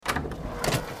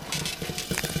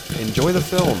enjoy the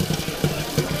film.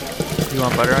 You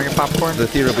want butter on your popcorn? The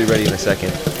theater will be ready in a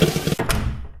second.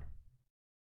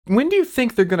 When do you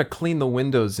think they're gonna clean the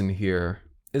windows in here?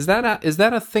 Is that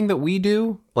a thing that we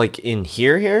do? Like in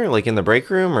here? Like in the break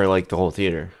room or like the whole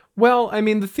theater? Well, I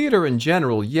mean, the theater in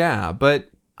general, yeah, but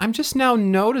I'm just now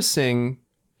noticing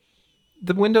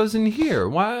the windows in here.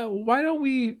 Why don't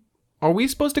we... Are we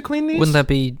supposed to clean these? Wouldn't that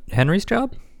be Henry's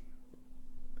job?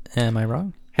 Am I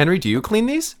wrong? Henry, do you clean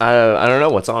these? I don't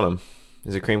know what's on them.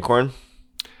 Is it cream corn?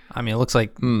 I mean, it looks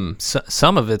like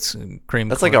some of it's cream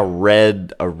That's corn. like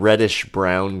a reddish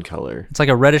brown color. It's like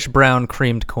a reddish brown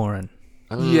creamed corn.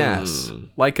 Yes,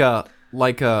 like a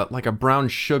brown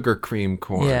sugar cream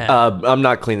corn. Yeah. I'm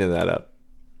not cleaning that up.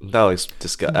 That looks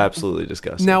absolutely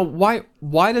disgusting. Now,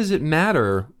 why does it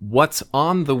matter what's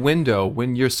on the window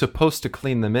when you're supposed to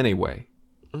clean them anyway?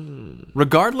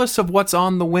 Regardless of what's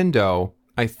on the window,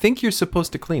 I think you're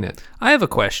supposed to clean it. I have a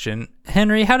question.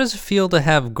 Henry, how does it feel to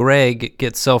have Greg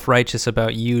get self-righteous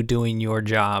about you doing your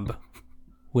job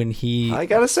when he... I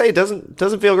gotta say, it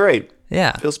doesn't feel great.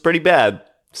 Yeah. Feels pretty bad.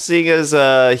 Seeing as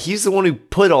he's the one who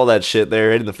put all that shit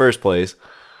there in the first place.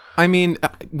 I mean,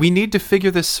 we need to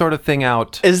figure this sort of thing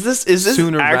out. Is this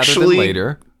sooner actually rather than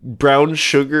later? Brown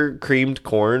sugar creamed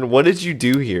corn? What did you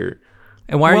do here?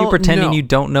 And why are you Well, pretending no. you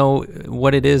don't know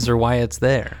what it is or why it's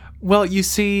there? Well, you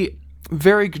see,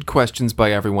 very good questions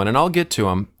by everyone, and I'll get to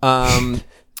them.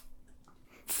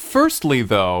 Firstly,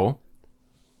 though,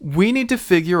 we need to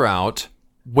figure out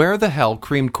where the hell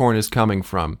creamed corn is coming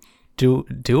from. Do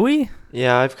we?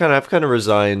 Yeah, I've kind of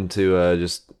resigned to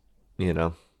just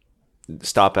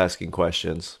stop asking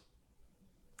questions.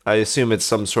 I assume it's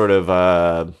some sort of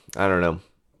I don't know,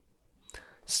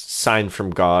 sign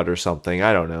from God or something.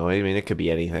 I don't know. I mean, it could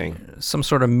be anything. Some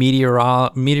sort of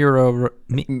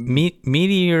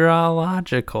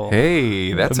meteorological.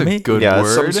 Hey, that's a good Yeah,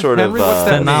 word. some sort Henry, of what's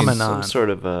that mean? phenomenon. Some sort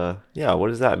of yeah. What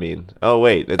does that mean? Oh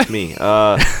wait, it's me.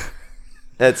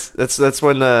 That's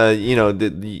when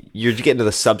you're getting to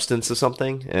the substance of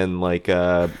something, and like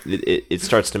it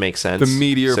starts to make sense. The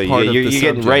meteor so part of you're the getting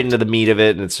subject. right into the meat of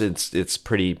it, and it's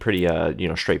pretty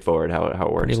straightforward how it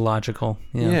works. Pretty logical.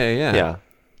 Yeah. Yeah.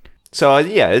 So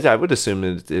I would assume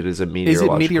it is a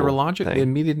meteorological. Is it meteorological?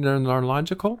 thing.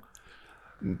 Meteorological?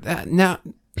 Now,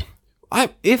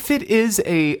 if it is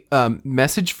a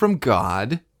message from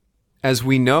God, as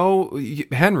we know,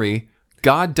 Henry,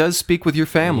 God does speak with your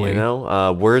family.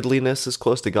 Wordliness is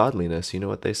close to godliness. You know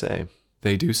what they say.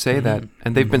 They do say that,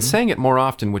 and they've been saying it more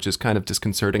often, which is kind of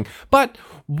disconcerting. But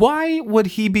why would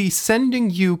he be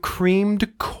sending you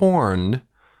creamed corn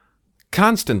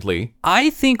constantly?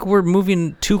 I think we're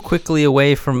moving too quickly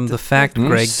away from the fact,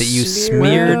 Greg, that you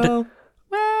smeared...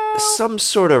 Some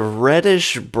sort of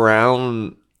reddish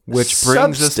brown Which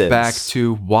brings substance. us back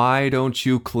to, why don't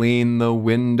you clean the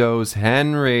windows,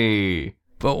 Henry?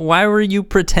 But why were you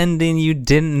pretending you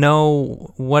didn't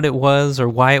know what it was or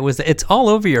why it was? It's all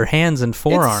over your hands and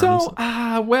forearms. It's so,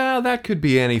 well, that could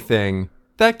be anything.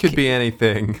 That could be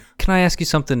anything. Can I ask you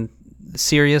something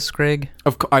serious, Greg?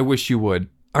 I wish you would.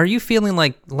 Are you feeling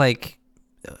like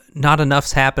not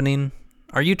enough's happening?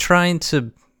 Are you trying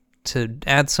to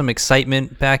add some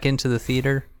excitement back into the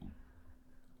theater?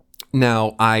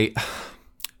 Now,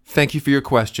 thank you for your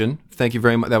question. Thank you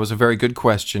very much. That was a very good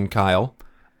question, Kyle.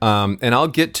 And I'll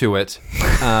get to it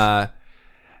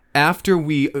after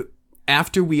we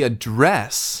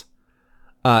address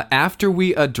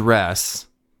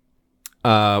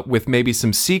with maybe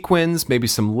some sequins, maybe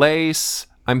some lace.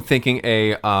 I'm thinking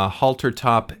a halter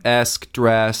top-esque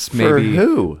dress, maybe For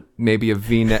who? maybe a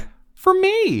V-neck for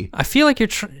me. I feel like you're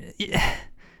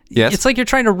Yes, it's like you're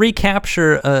trying to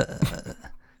recapture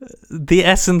the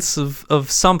essence of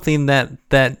something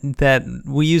that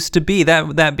we used to be,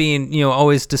 that being,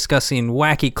 always discussing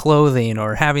wacky clothing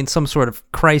or having some sort of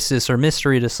crisis or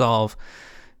mystery to solve.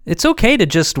 It's okay to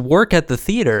just work at the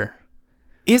theater.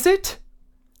 Is it?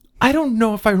 I don't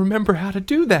know if I remember how to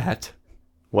do that.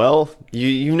 Well,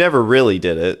 you never really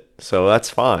did it, so that's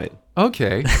fine.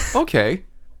 Okay.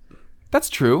 That's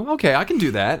true. Okay, I can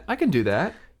do that.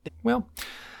 Well,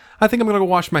 I think I'm going to go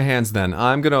wash my hands then.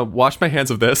 I'm going to wash my hands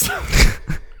of this.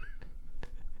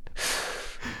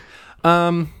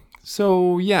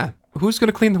 So, yeah. Who's going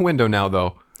to clean the window now,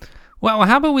 though? Well,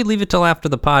 how about we leave it till after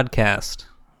the podcast?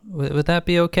 Would that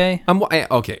be okay?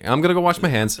 Okay, I'm going to go wash my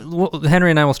hands. Well, Henry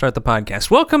and I will start the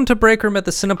podcast. Welcome to Break Room at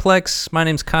the Cineplex. My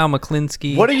name's Kyle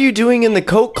McClinsky. What are you doing in the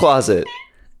coat closet?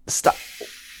 Stop.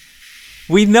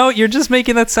 We know you're just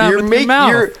making that sound with your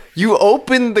mouth. You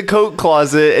opened the coat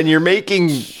closet and you're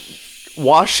making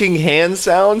washing hand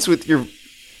sounds with your...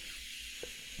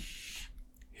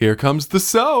 Here comes the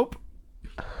soap.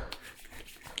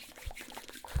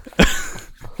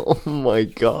 Oh my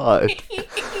god.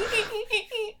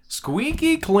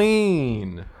 Squeaky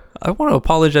clean. I want to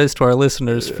apologize to our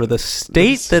listeners for the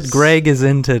state that Greg is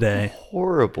in today.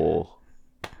 Horrible.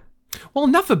 Well,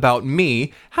 enough about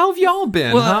me. How have y'all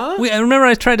been, huh? I remember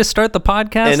I tried to start the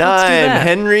podcast. And Let's do I'm that.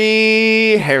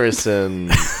 Henry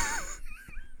Harrison.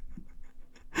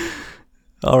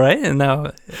 All right, and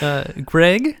now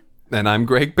Greg. And I'm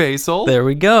Greg Basel. There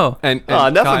we go. And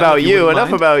Enough Kyle, about if you. wouldn't Enough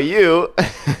mind. about you.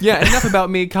 Yeah, enough about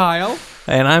me, Kyle.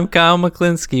 And I'm Kyle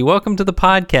McClinsky. Welcome to the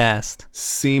podcast.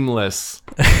 Seamless.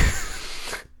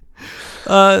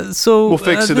 So We'll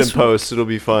fix it in this- post. It'll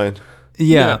be fine.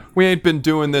 Yeah, We ain't been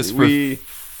doing this for We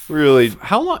really.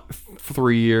 how long?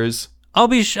 3 years. I'll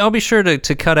be sure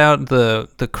to cut out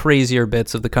the crazier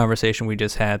bits of the conversation we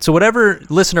just had. So whatever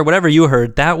you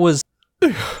heard,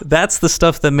 that's the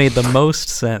stuff that made the most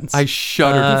sense. I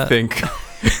shudder to think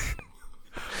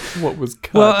what was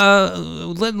cut.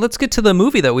 Well, let's get to the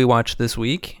movie that we watched this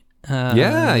week.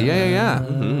 Yeah.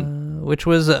 Which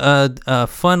was a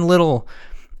fun little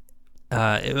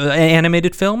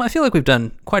animated film. I feel like we've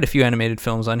done quite a few animated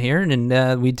films on here,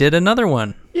 and we did another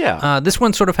one. Yeah. This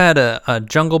one sort of had a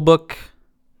Jungle Book,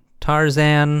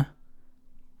 Tarzan,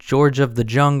 George of the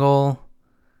Jungle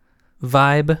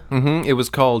vibe. It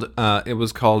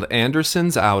was called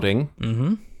Anderson's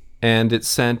Outing, and it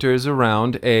centers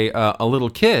around a little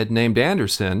kid named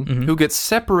Anderson who gets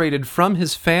separated from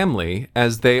his family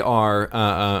as they are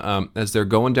as they're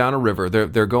going down a river.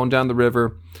 They're going down the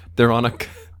river. They're on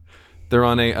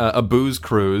a booze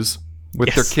cruise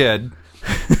with their kid.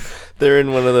 They're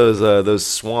in one of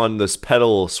those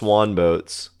pedal swan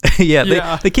boats.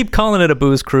 Yeah, they keep calling it a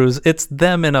booze cruise. It's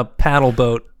them in a paddle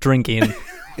boat drinking.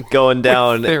 Going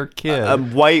down their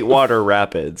kid. whitewater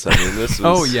rapids. I mean, this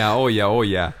was... Oh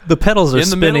yeah. The pedals are In the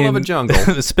spinning middle of a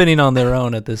jungle. spinning on their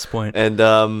own at this point. And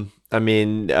I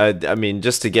mean,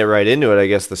 just to get right into it, I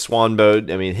guess the swan boat,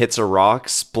 hits a rock,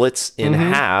 splits in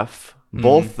half.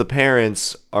 Both the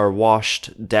parents are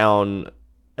washed down,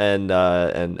 and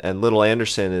little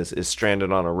Anderson is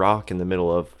stranded on a rock in the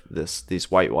middle of these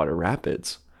whitewater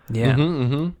rapids. Yeah.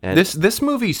 And This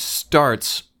movie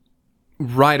starts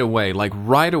right away. Like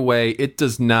right away, it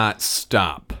does not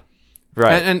stop.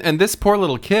 right. And this poor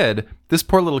little kid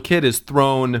is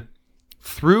thrown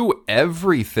through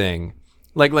everything.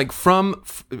 Like from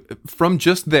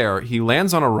just there, he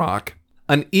lands on a rock.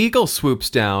 An eagle swoops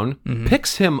down,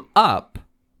 picks him up,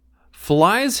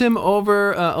 flies him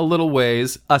over a little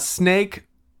ways. A snake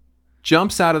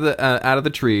jumps out of the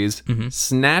trees,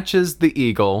 snatches the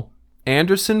eagle.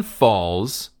 Anderson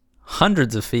falls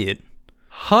Hundreds of feet.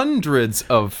 hundreds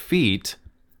of feet,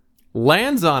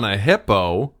 lands on a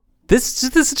hippo. This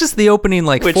is just the opening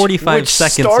 45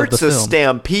 seconds of the starts a film.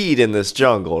 stampede in this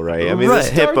jungle, right? I mean, Right. this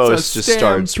hippo Starts a just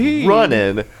starts stampede.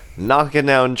 running, knocking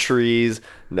down trees,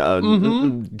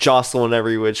 jostling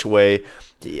every which way.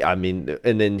 I mean,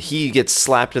 and then he gets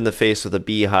slapped in the face with a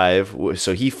beehive,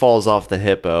 so he falls off the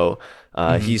hippo.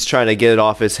 He's trying to get it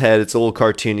off his head. It's a little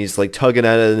cartoon. He's like tugging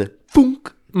at it, and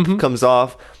boom, comes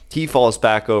off. He falls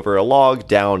back over a log,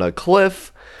 down a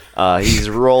cliff. He's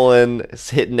rolling,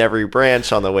 hitting every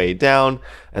branch on the way down,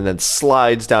 and then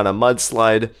slides down a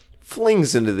mudslide,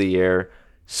 flings into the air,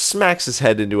 smacks his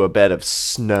head into a bed of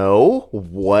snow.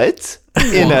 What?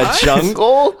 In a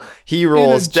jungle? He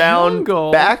rolls down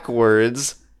jungle?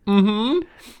 backwards. And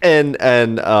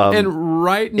And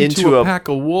right into a pack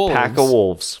of wolves. pack of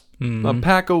wolves. A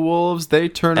pack of wolves. They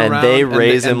turn And around. they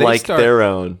raise him they like their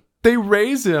own. They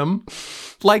raise him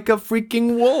like a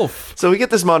freaking wolf. So we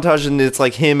get this montage, and it's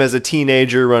like him as a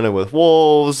teenager running with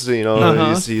wolves.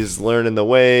 He's learning the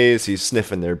ways. He's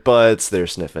sniffing their butts. They're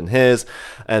sniffing his,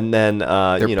 and then They're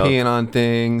peeing on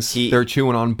things. They're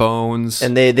chewing on bones.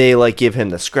 and they like give him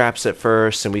the scraps at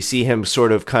first, and we see him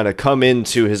sort of kind of come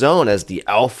into his own as the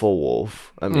alpha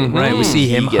wolf. I mean, Right, we see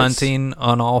he him gets- hunting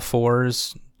on all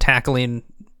fours, tackling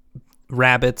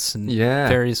rabbits and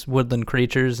various woodland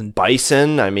creatures and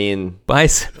bison. I mean,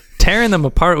 bison, tearing them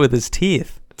apart with his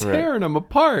teeth. tearing them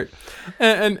apart,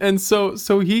 and so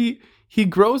he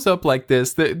grows up like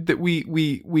this. That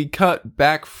we cut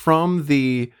back from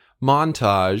the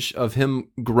montage of him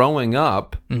growing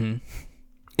up in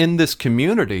this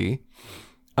community.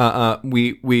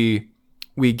 We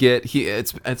get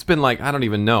it's been like, I don't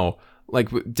even know. Like,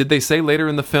 did they say later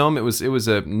in the film it was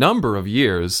a number of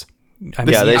years? yeah,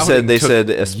 they outing said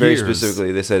took very years.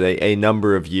 specifically. They said a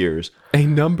number of years. A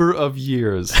number of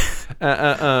years.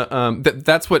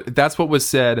 That's what was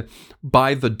said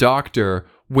by the doctor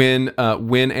when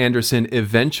Anderson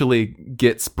eventually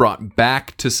gets brought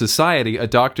back to society. A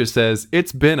doctor says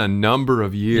it's been a number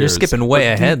of years. You're skipping way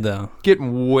ahead, though.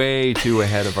 Getting way too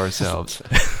ahead of ourselves.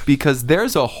 because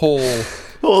there's a whole.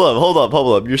 Hold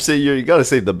up. You're saying you got to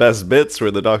say the best bits where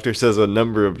the doctor says a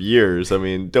number of years. I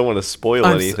mean, don't want to spoil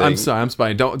anything. I'm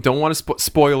sorry. Don't want to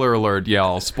spoiler alert,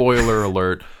 y'all. Spoiler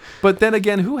alert. But then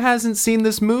again, who hasn't seen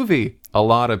this movie? A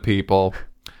lot of people.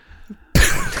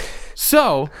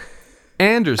 So,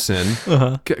 Anderson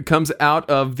comes out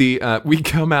of the. We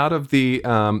come out of the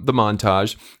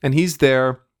montage, and he's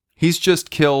there. He's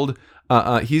just killed.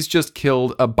 He's just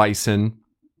killed a bison,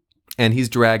 and he's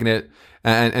dragging it.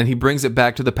 And he brings it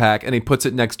back to the pack, and he puts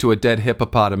it next to a dead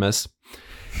hippopotamus,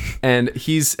 and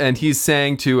he's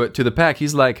saying to the pack,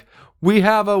 he's like, "We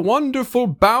have a wonderful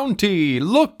bounty.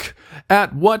 Look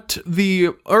at what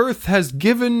the earth has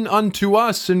given unto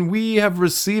us, and we have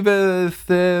receiveth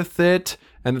it."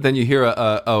 And then you hear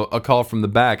a call from the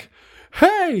back,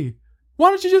 "Hey,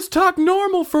 why don't you just talk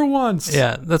normal for once?"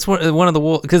 Yeah, that's one of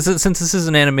the because since this is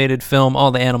an animated film, all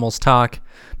the animals talk.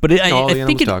 But I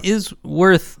think it is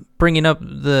worth bringing up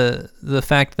the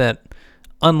fact that,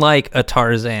 unlike a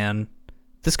Tarzan,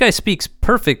 this guy speaks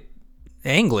perfect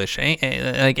English.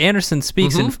 Like Anderson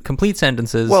speaks in complete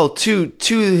sentences. Well, to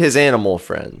his animal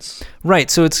friends.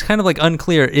 Right, so it's kind of like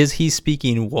unclear, is he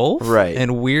speaking wolf? Right.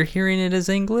 And we're hearing it as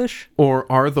English?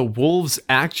 Or are the wolves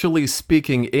actually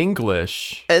speaking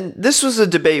English? And this was a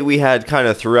debate we had kind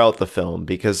of throughout the film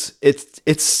because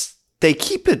it's they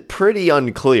keep it pretty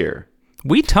unclear.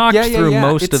 We talked through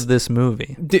most of this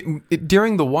movie.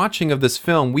 During the watching of this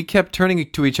film, we kept turning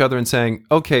to each other and saying,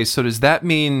 okay, so does that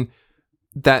mean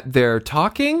that they're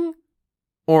talking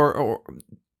or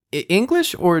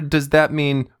English, or does that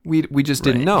mean we just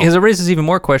didn't know? Because it raises even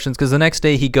more questions, because the next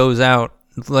day he goes out,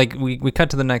 like we cut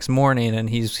to the next morning, and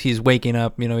he's waking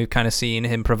up, we've kind of seen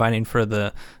him providing for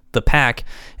the pack,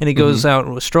 and he goes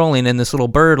out strolling, and this little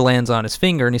bird lands on his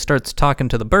finger, and he starts talking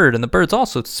to the bird, and the bird's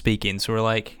also speaking, so we're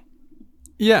like,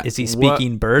 yeah, is he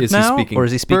speaking bird now? Or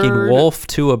is he speaking wolf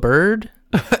to a bird?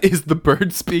 Is the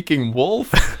bird speaking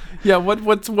wolf? Yeah,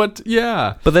 what?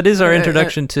 Yeah. But that is our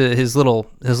introduction to his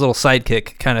little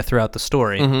sidekick kind of throughout the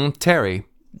story. Terry.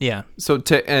 Yeah. So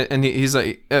he's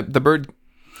like, the bird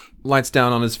lights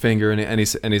down on his finger, and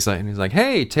he's like,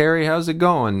 "Hey, Terry, how's it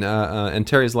going?" And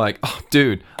Terry's like, "Oh,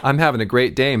 dude, I'm having a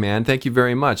great day, man. Thank you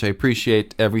very much. I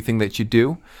appreciate everything that you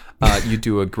do. You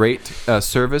do a great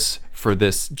service for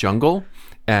this jungle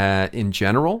in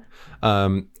general,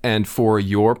 and for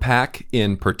your pack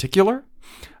in particular.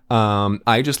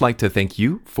 I just like to thank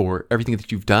you for everything that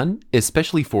you've done,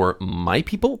 especially for my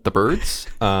people, the birds.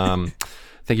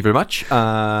 Thank you very much.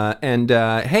 And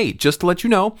hey, just to let you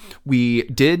know, we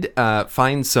did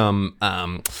find some,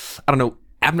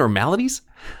 abnormalities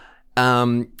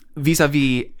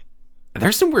vis-a-vis.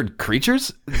 There's some weird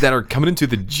creatures that are coming into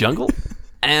the jungle,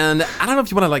 and I don't know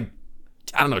if you want to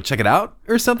check it out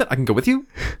or something. I can go with you."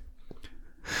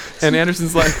 And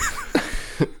Anderson's like.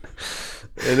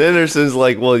 And Anderson's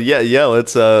like, "Well, yeah,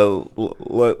 let's go.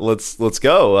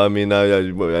 I mean,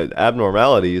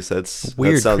 abnormalities. That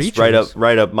weird sounds creatures.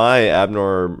 right up my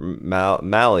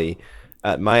abnormality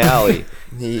at my alley."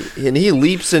 he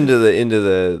leaps into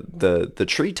the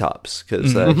treetops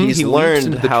because he's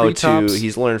learned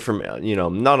he's learned from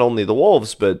not only the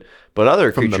wolves but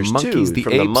other from creatures the monkeys, too, the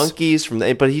from apes. the monkeys,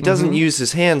 but he doesn't use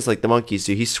his hands like the monkeys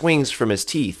do. He swings from his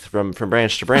teeth from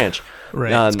branch to branch.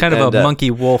 Right. It's kind of a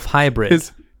monkey wolf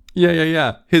hybrid.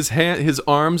 Yeah. His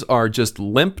arms are just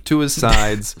limp to his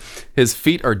sides. His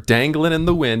feet are dangling in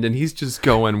the wind, and he's just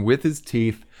going with his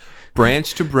teeth,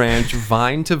 branch to branch,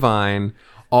 vine to vine,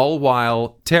 all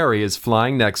while Terry is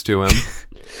flying next to him.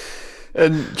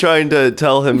 And trying to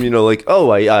tell him,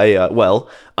 "Oh,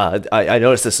 I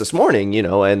noticed this morning,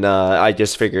 and I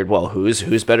just figured, well,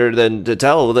 who's better than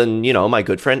my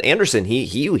good friend Anderson?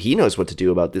 He knows what to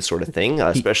do about this sort of thing,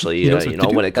 especially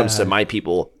when it comes to my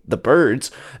people, the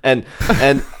birds." And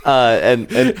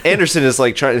Anderson is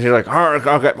like trying to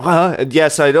okay,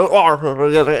 yes, I don't.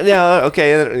 Yeah,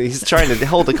 okay. And he's trying to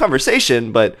hold a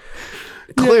conversation, but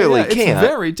clearly can't. It's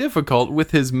very difficult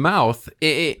with his mouth.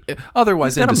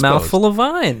 Otherwise, he's got a mouthful of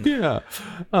vine. Yeah,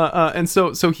 and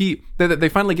so they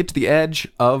finally get to the edge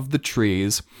of the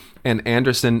trees, and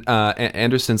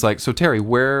Anderson's like, "So Terry,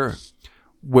 where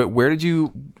did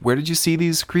you see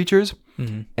these creatures?"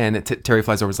 And Terry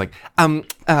flies over. And is like,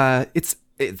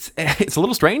 It's a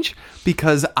little strange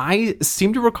because I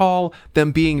seem to recall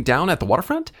them being down at the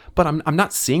waterfront, but I'm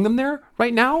not seeing them there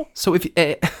right now. So if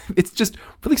it's just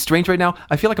really strange right now,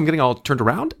 I feel like I'm getting all turned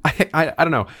around. I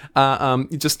don't know.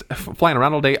 Just flying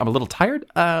around all day. I'm a little tired.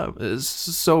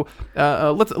 So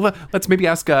let's maybe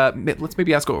ask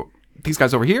these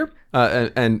guys over here.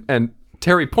 And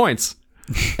Terry points,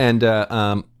 and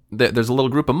there's a little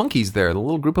group of monkeys there. The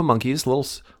little group of monkeys,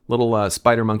 little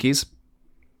spider monkeys,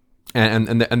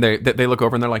 and they look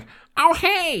over and they're like, Oh,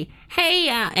 hey,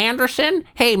 Anderson.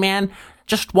 Hey, man,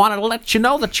 just wanted to let you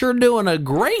know that you're doing a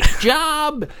great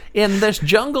job in this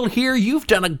jungle here. You've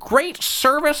done a great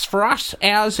service for us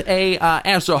as a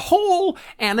whole,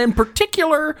 and in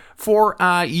particular for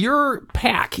your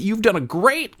pack. You've done a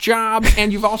great job,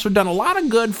 and you've also done a lot of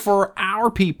good for our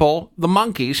people, the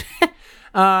monkeys,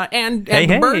 and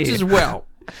the birds as well.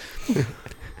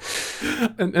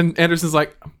 and Anderson's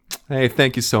like, hey,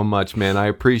 thank you so much, man. I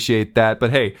appreciate that.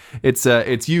 But hey,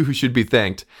 it's you who should be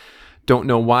thanked. Don't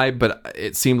know why, but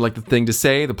it seemed like the thing to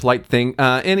say, the polite thing.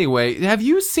 Anyway, have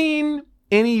you seen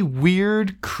any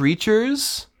weird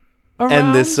creatures around?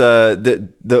 And this,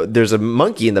 there's a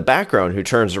monkey in the background who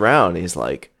turns around. He's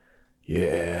like,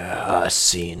 "Yeah, I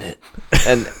seen it."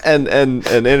 and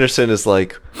Anderson is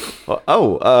like,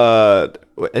 "Oh,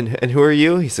 and who are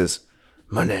you?" He says,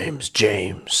 "My name's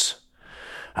James.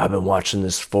 I've been watching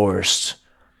this forest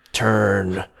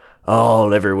turn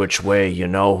every which way, you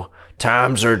know.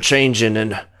 Times are changing,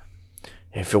 and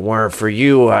if it weren't for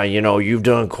you, you've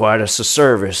done quite a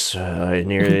service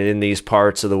in these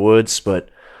parts of the woods. But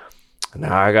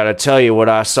now I gotta tell you what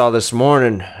I saw this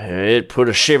morning. It put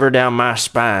a shiver down my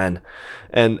spine."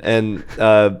 And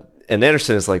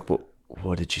Anderson is like, "Well,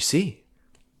 what did you see?"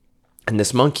 And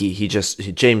this monkey,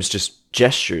 James just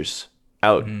gestures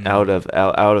out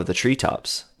of the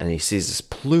treetops, and he sees this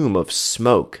plume of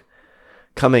smoke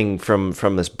coming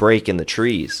from this break in the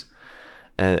trees.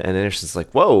 And Anderson's like,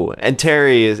 "Whoa!" And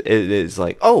Terry is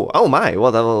like, "Oh my!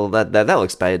 Well, that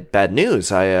looks bad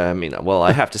news. I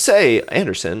have to say,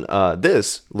 Anderson,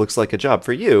 this looks like a job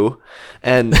for you."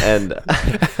 And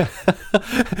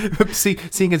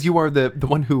seeing as you are the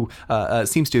one who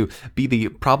seems to be the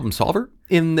problem solver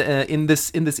in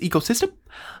this ecosystem,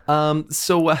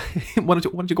 so why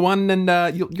don't you go on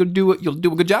and you'll do a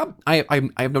good job. I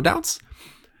have no doubts.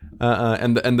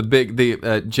 And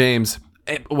James.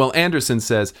 Well,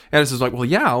 Anderson's like, "Well,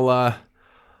 yeah,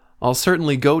 I'll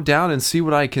certainly go down and see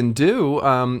what I can do."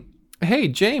 Hey,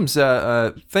 James,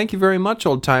 thank you very much,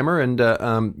 old timer, and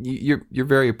you're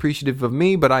very appreciative of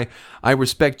me, but I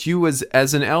respect you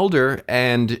as an elder,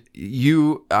 and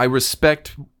I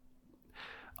respect.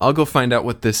 I'll go find out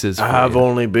what this is. I've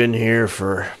only been here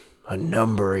for a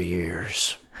number of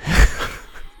years.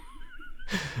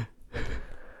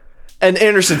 And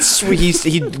Anderson,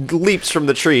 he leaps from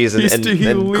the trees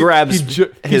and grabs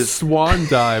his swan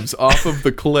dives off of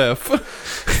the cliff.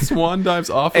 Swan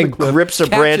dives off of the cliff. And grips a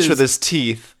branch with his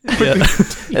teeth. Yeah.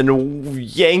 And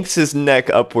yanks his neck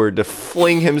upward to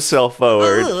fling himself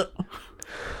forward.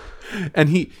 And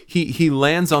he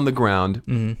lands on the ground.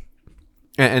 Mm-hmm.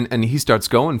 And he starts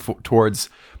going towards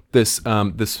this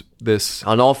on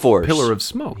all fours pillar of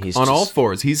smoke. All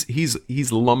fours.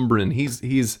 He's lumbering.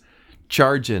 He's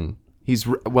charging. He's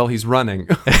running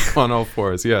on all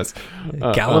fours. Yes,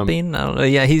 galloping. I don't know.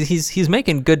 Yeah, he's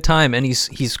making good time, and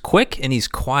he's quick and he's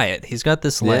quiet. He's got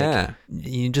this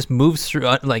he just moves through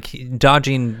like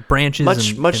dodging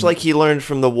branches. Much like he learned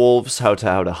from the wolves how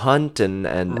to hunt, and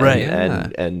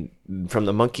from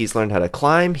the monkeys learned how to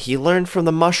climb. He learned from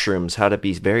the mushrooms how to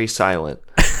be very silent,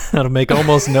 how to make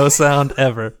almost no sound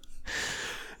ever.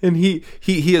 And he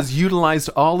has utilized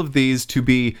all of these to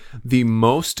be the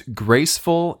most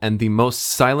graceful and the most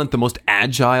silent, the most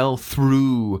agile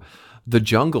through the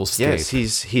jungle state.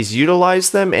 Yes, he's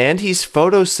utilized them and he's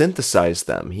photosynthesized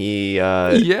them. He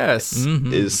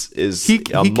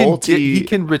he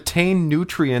can retain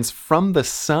nutrients from the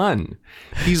sun.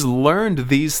 He's learned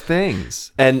these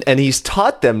things, and he's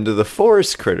taught them to the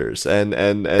forest critters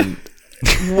and.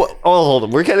 Hold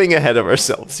on. We're getting ahead of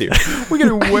ourselves here. We're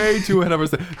getting way too ahead of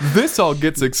ourselves. This all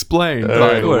gets explained,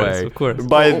 by the way. Of course.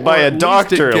 By a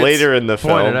doctor later in the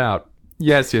film. Pointed out.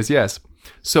 Yes.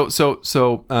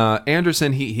 So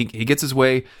Anderson, he gets his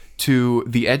way to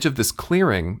the edge of this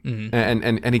clearing, mm-hmm.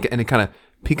 and he kind of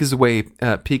peeks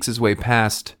his way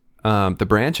past the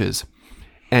branches,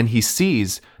 and he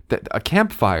sees that a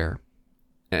campfire,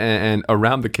 and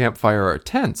around the campfire are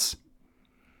tents,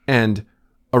 and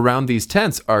around these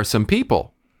tents are some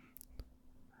people.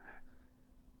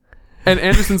 And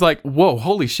Anderson's like, "Whoa,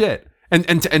 holy shit!"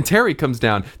 And Terry comes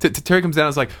down. Terry comes down.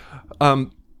 And is like,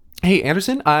 "Hey,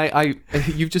 Anderson,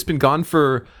 you've just been gone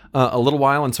for a little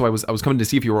while, and so I was coming to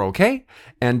see if you were okay."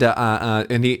 And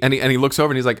he looks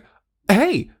over and he's like,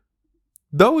 "Hey,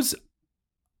 those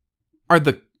are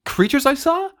the creatures I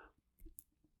saw?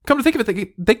 Come to think of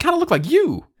it, they kind of look like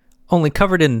you, only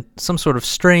covered in some sort of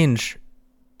strange."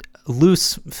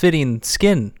 Loose-fitting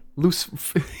skin.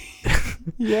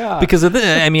 Yeah. Because of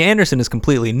Anderson is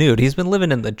completely nude. He's been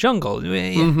living in the jungle.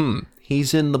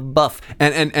 He's in the buff.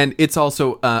 And it's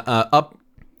also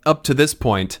up to this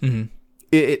point,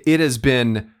 it has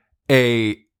been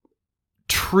a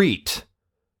treat.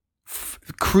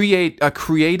 Create a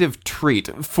creative treat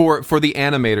for the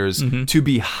animators to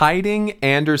be hiding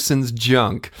Anderson's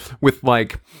junk with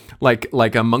like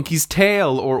a monkey's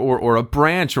tail or a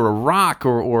branch or a rock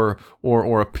or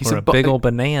a piece Or of a big old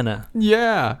banana.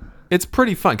 Yeah, it's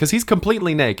pretty fun because he's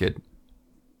completely naked.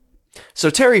 So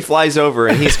Terry flies over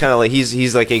and he's kind of like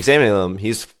he's like examining them.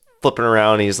 He's flipping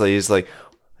around. He's like,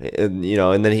 and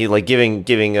then he like giving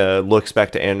looks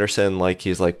back to Anderson. Like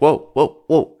he's like,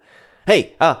 whoa.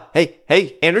 Hey,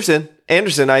 Anderson,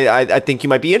 I think you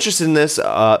might be interested in this.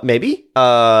 Maybe.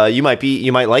 You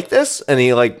might like this. And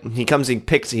he comes, he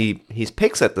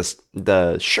picks at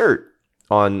the shirt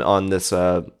on this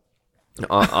on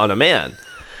a man.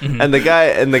 And the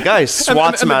guy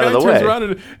swats him out of the way. Turns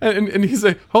around and he's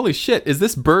like, "Holy shit! Is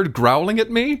this bird growling at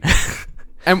me?"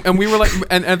 and we were like,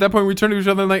 and at that point we turned to each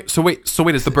other and like, so wait,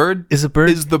 is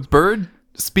the bird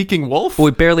speaking wolf? Well,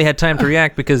 we barely had time to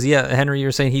react because Henry, you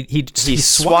were saying he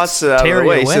swats it out of the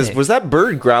way. He says, "Was that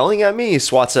bird growling at me?" He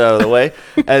swats it out of the way,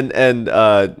 and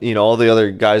all the other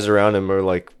guys around him are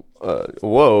like,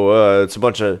 "Whoa, it's a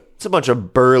bunch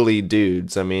of burly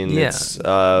dudes." I mean, it's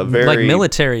very like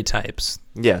military types.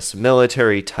 Yes,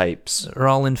 military types. They're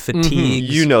all in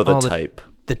fatigues. You know the type.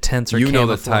 The tents are You know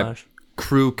camouflage. the type.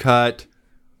 Crew cut,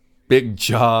 big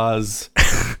jaws.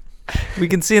 We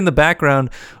can see in the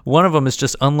background, one of them is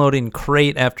just unloading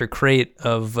crate after crate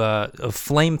of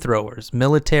flamethrowers,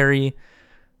 military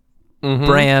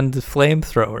brand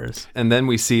flamethrowers. And then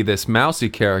we see this mousy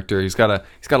character. He's got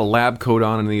a lab coat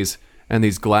on and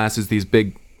these glasses, these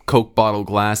big Coke bottle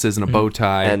glasses and a bow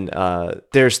tie. And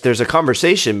there's a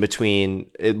conversation between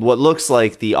what looks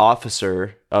like the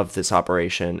officer of this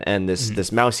operation and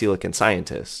this mousy looking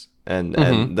scientist. And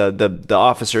the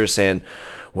officer is saying,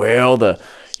 well,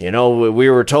 we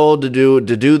were told to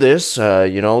do this.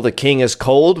 The king is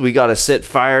cold. We got to set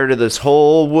fire to this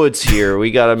whole woods here.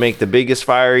 We got to make the biggest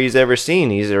fire he's ever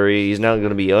seen. He's not going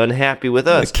to be unhappy with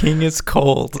us. The king is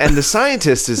cold. And the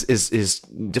scientist is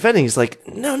defending. He's like,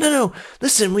 no.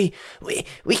 Listen, we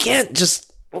can't just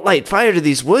light fire to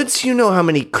these woods. You know how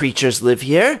many creatures live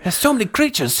here. There's so many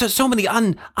creatures, so many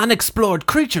unexplored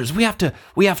creatures. We have to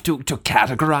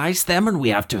categorize them, and we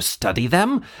have to study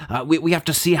them. We have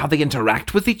to see how they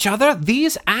interact with each other.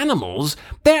 These animals,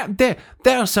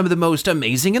 they're some of the most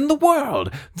amazing in the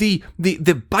world. The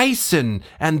bison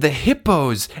and the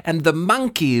hippos and the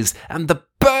monkeys and the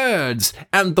birds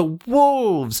and the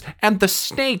wolves and the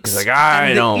snakes. He's like,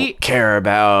 I don't care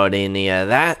about any of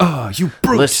that. Oh, you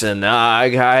brute. Listen, I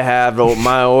have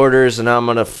my orders and I'm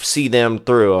going to see them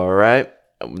through, all right?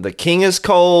 The king is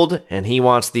cold and he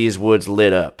wants these woods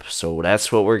lit up. So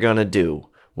that's what we're going to do.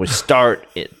 We start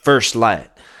at first light.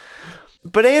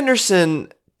 But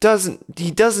Anderson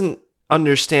doesn't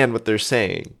understand what they're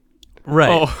saying.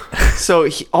 Right. So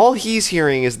all he's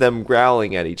hearing is them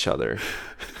growling at each other.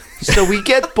 So we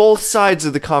get both sides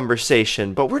of the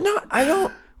conversation, but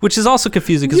Which is also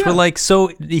confusing because we're like, so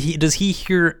does he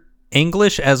hear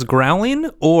English as growling,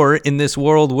 or in this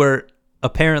world where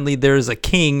apparently there's a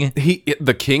king?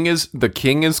 The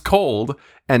king is cold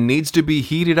and needs to be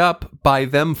heated up by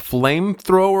them flame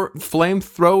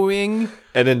throwing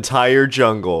an entire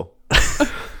jungle.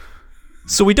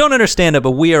 So we don't understand it,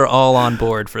 but we are all on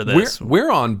board for this.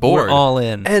 We're on board. We're all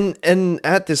in. And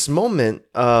at this moment,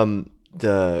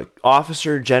 the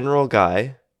officer general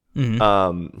guy,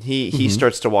 he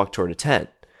starts to walk toward a tent,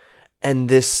 and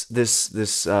this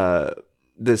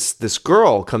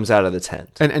girl comes out of the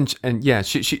tent, and yeah,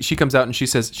 she comes out and she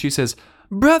says,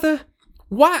 brother,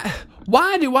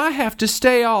 why do I have to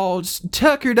stay all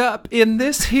tuckered up in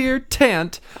this here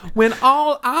tent when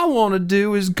all I want to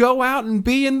do is go out and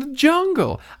be in the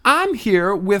jungle? I'm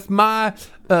here with my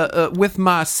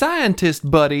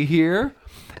scientist buddy here.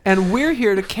 And we're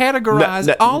here to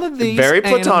categorize all of these very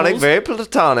platonic, animals. very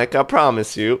platonic. I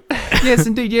promise you. Yes,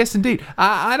 indeed.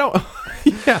 I don't.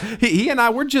 Yeah, he and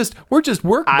I we're just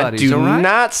work buddies. I do all right?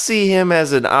 not see him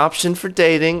as an option for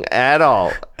dating at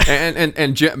all.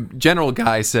 And General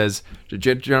Guy says,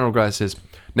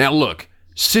 now look,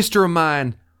 sister of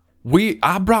mine,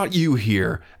 I brought you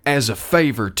here as a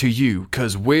favor to you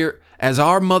because as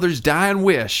our mother's dying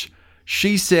wish,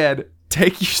 she said,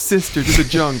 take your sister to the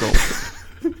jungle.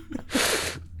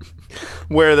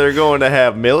 Where they're going to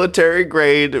have military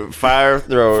grade fire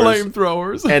throwers,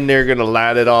 flamethrowers, and they're going to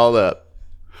light it all up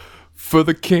for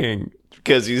the king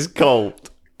because he's cold.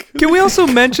 Can we also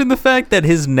mention the fact that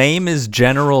his name is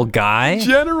General Guy?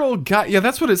 General Guy. Yeah,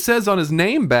 that's what it says on his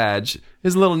name badge.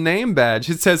 His little name badge.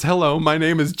 It says, "Hello, my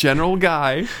name is General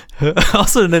Guy."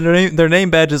 Also, their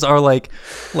name badges are like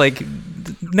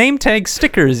name tag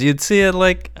stickers you'd see at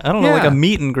like Yeah. a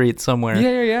meet and greet somewhere.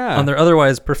 Yeah. On their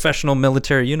otherwise professional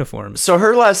military uniforms. So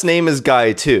her last name is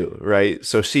Guy too, right?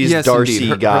 So she's Yes, Darcy indeed.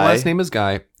 Her Guy. last name is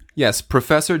Guy. Yes,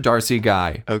 Professor Darcy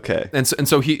Guy. Okay. And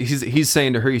so he's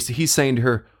saying to her, he's saying to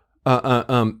her,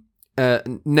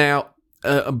 now,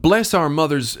 bless our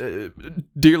mother's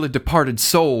dearly departed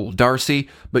soul, Darcy,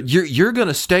 but you're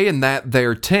gonna stay in that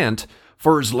there tent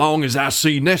for as long as I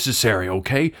see necessary,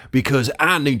 okay? Because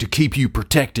I need to keep you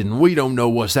protected, and we don't know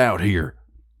what's out here.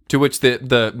 To which the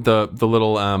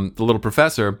little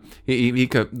professor,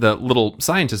 the little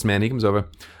scientist man, he comes over.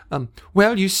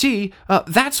 Well, you see,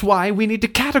 that's why we need to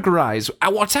categorize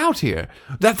what's out here.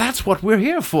 That's what we're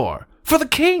here for the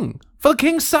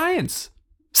king's science.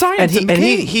 Science And and, the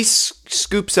he king. he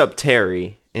scoops up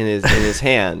Terry in his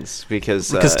hands because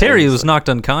Terry was knocked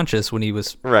unconscious when he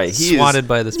was Right, he swatted is-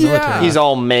 by this Yeah. military. he's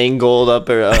all mangled up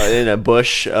in a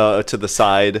bush to the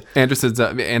side. Anderson's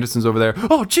over there.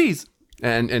 Oh, jeez.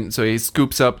 And so he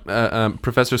scoops up.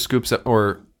 Professor scoops up,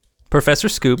 or Professor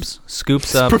scoops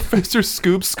up. Professor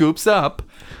scoops up,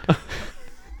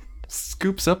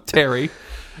 scoops up Terry,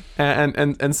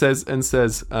 and says,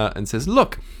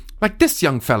 look, like this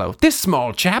young fellow, this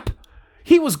small chap,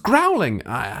 he was growling.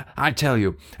 I tell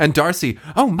you. And Darcy,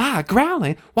 oh my,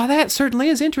 growling? Why, that certainly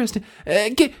is interesting.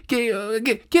 Get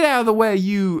out of the way,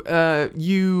 you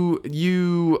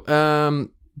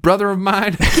brother of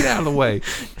mine. Get out of the way.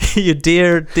 You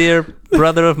dear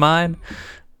brother of mine.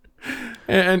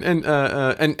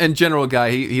 And General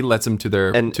Guy, he lets him to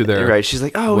their Right, she's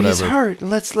like, oh, he's whatever. hurt.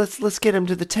 Let's get him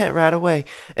to the tent right away.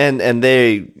 And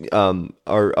they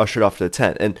are ushered off to the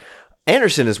tent. And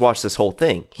Anderson has watched this whole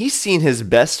thing. He's seen his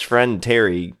best friend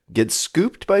Terry get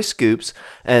scooped by Scoops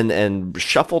and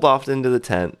shuffled off into the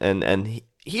tent. And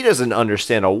he doesn't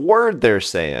understand a word they're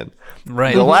saying.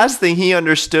 Right. The last thing he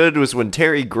understood was when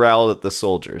Terry growled at the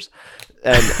soldiers.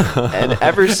 And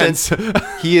ever since,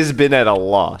 he has been at a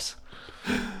loss.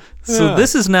 So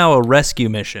this is now a rescue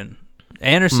mission.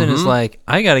 Anderson is like,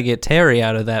 I got to get Terry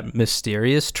out of that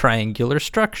mysterious triangular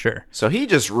structure. So he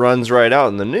just runs right out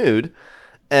in the nude.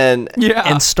 And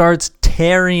And starts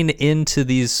tearing into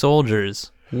these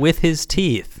soldiers with his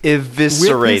teeth.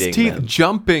 eviscerating with his teeth them.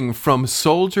 jumping from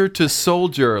soldier to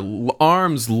soldier,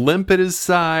 arms limp at his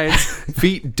sides,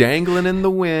 feet dangling in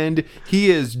the wind. He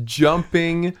is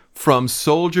jumping from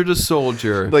soldier to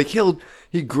soldier. Like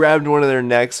he grabbed one of their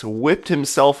necks, whipped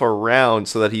himself around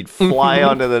so that he'd fly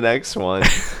onto the next one.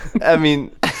 I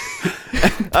mean,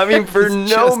 for no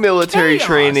just military chaos.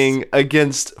 training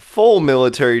against full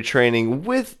military training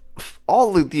with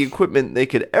all of the equipment they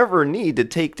could ever need to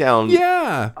take down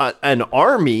Yeah, an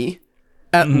army.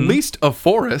 at least a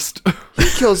forest. He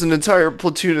kills an entire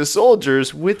platoon of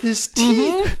soldiers with his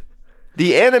teeth.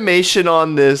 The animation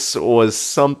on this was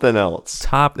something else.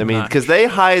 Top I mean, notch. because they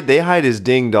hide his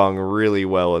ding dong really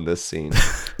well in this scene.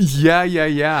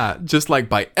 Yeah. Just like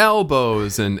by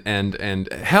elbows and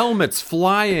helmets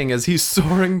flying as he's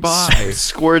soaring by.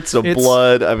 Squirts of It's-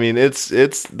 blood. I mean, it's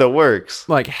the works.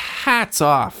 Like hats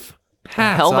off.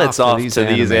 Helmets off to these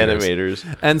animators.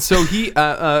 animators. And so he,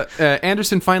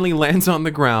 Anderson finally lands on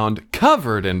the ground,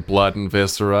 covered in blood and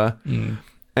viscera,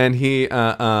 and he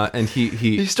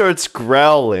He starts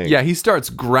growling. yeah, he starts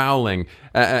growling.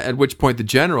 At which point the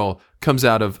general comes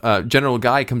out of General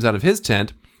Guy comes out of his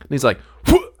tent, and he's like,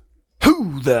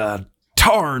 "Who the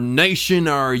tarnation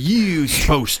are you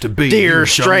supposed to be, Dear you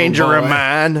stranger jungle of boy?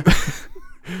 mine.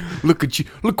 Look at you!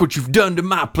 Look what you've done to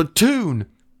my platoon!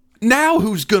 Now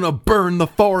who's gonna burn the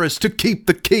forest to keep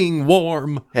the king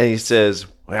warm?" And he says,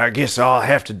 well, I guess I'll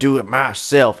have to do it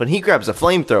myself. And he grabs a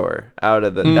flamethrower out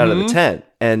of the tent.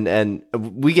 And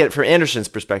we get from Anderson's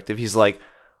perspective, he's like,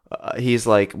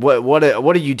 what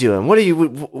are you doing? What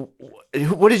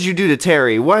did you do to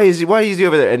Terry? Why is he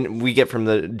over there? And we get from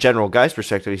the General Guy's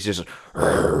perspective, he's just,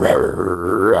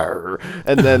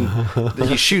 and then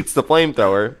he shoots the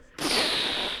flamethrower.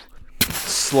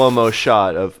 Slow-mo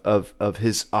shot of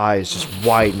his eyes just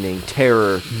widening,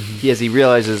 terror, as he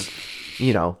realizes,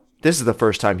 this is the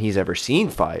first time he's ever seen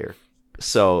fire.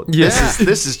 So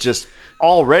this is just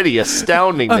already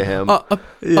astounding to him.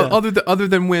 Other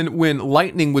than when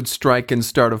lightning would strike and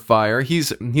start a fire,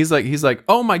 he's like,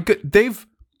 oh my god,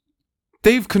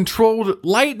 they've controlled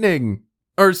lightning,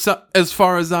 or so, as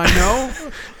far as I know.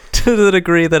 To the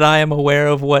degree that I am aware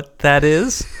of what that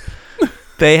is.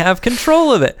 They have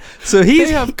control of it. So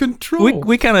They have control.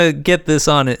 We kind of get this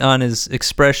on his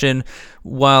expression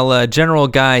while General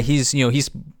Guy, he's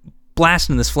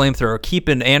blasting this flamethrower,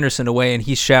 keeping Anderson away, and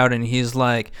he's shouting. He's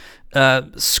like,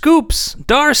 "Scoops,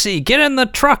 Darcy, get in the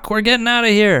truck. We're getting out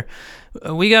of here.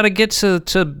 We got to get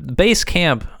to base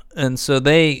camp." And so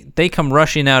they come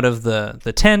rushing out of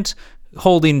the tent,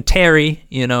 holding Terry.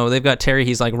 They've got Terry.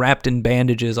 He's like wrapped in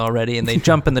bandages already, and they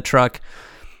jump in the truck.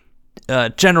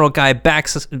 General Guy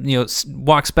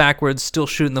walks backwards, still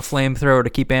shooting the flamethrower to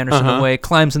keep Anderson away,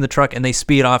 climbs in the truck, and they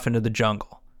speed off into the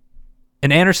jungle.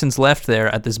 And Anderson's left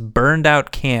there at this burned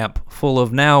out camp full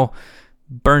of now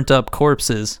burnt up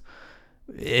corpses.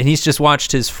 And he's just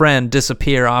watched his friend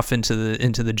disappear off into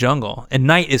the jungle. And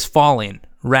night is falling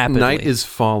rapidly. Night is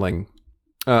falling.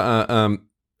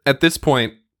 At this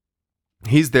point,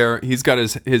 he's there. He's got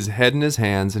his head in his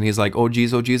hands, and he's like, "Oh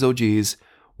geez, oh geez, oh geez.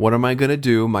 What am I gonna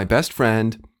do? My best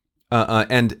friend."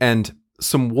 And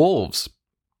some wolves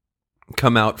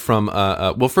come out from.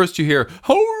 Well, first you hear,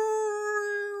 "How are you?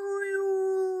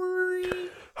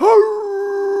 How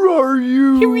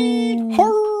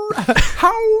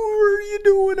are you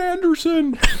doing,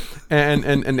 Anderson?"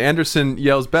 And Anderson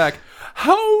yells back,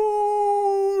 "How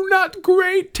not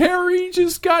great. Terry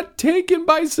just got taken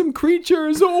by some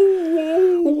creatures.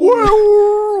 Well,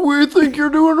 we think you're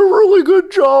doing a really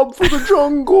good job for the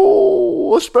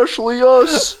jungle, especially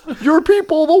us, your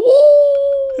people, the wolves."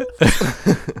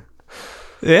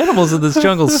 The animals in this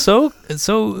jungle so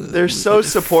They're so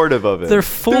supportive of it. they're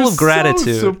full They're of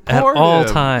gratitude so at all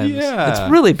supportive. times. Yeah. It's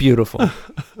really beautiful.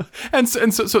 And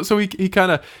so he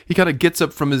kind of gets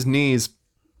up from his knees,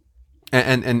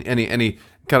 and he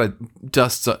kind of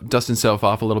dusts himself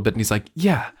off a little bit, and he's like,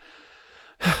 "Yeah,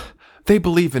 they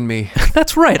believe in me.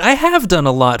 That's right. I have done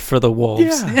a lot for the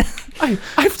wolves. Yeah,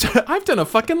 I've done a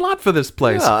fucking lot for this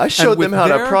place. Yeah, I And showed with them how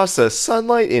to their- process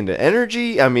sunlight into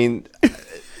energy. I mean,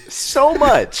 so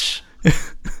much.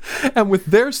 And with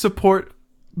their support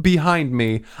behind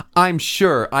me, I'm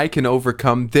sure I can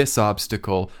overcome this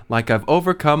obstacle like I've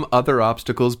overcome other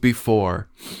obstacles before."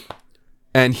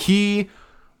 And he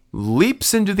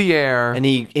leaps into the air. And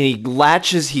he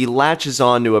latches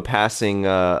onto a passing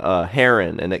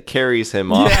heron, and it carries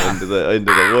him off into the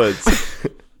woods.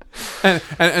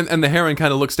 And the heron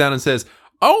kind of looks down and says,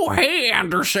 Oh, hey,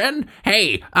 Anderson.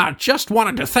 Hey, just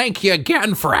wanted to thank you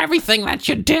again for everything that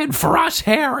you did for us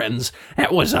herons.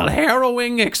 It was a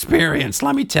harrowing experience,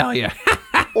 let me tell you.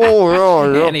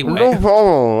 Oh yeah, Anyway. no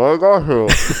problem. I got you.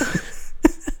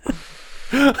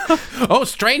 Oh,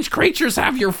 strange creatures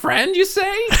have your friend, you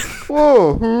say?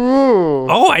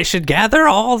 Oh, I should gather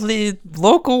all the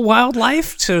local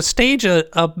wildlife to stage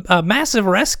a massive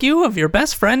rescue of your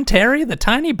best friend Terry, the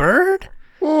tiny bird?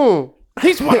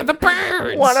 He's one of the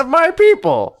birds. One of my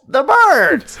people, the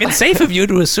birds. It's safe of you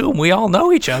to assume we all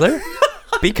know each other,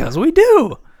 because we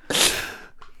do.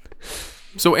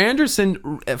 So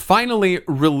Anderson finally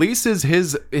releases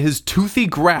his toothy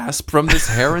grasp from this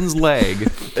heron's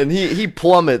leg. And he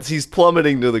plummets. He's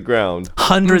plummeting to the ground.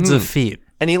 Hundreds of feet.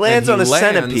 And he lands and on he a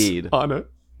lands centipede on it.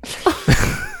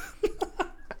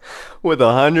 with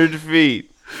 100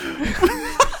 feet.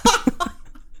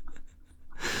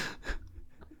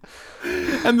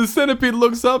 And the centipede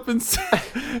looks up and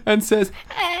says,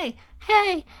 Hey,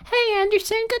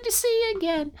 Anderson, good to see you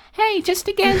again. Hey, just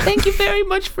again, thank you very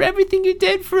much for everything you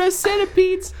did for us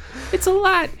centipedes. It's a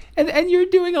lot, and you're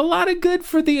doing a lot of good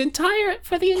for the entire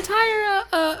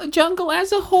jungle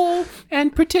as a whole,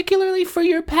 and particularly for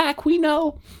your pack. We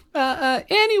know.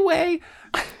 Anyway,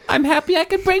 I'm happy I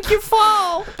could break your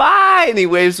fall. Bye! And he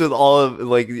waves with all of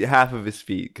half of his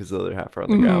feet because the other half are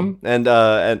on the ground. And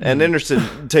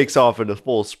Anderson takes off in a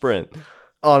full sprint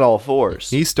on all fours.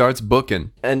 he starts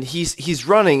booking. And he's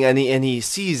running, and he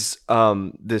sees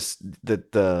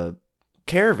the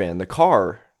caravan, the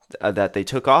car that they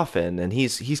took off in, and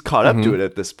he's caught up to it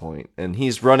at this point, and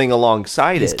he's running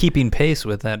alongside He's it. keeping pace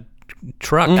with that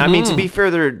truck. I mean, to be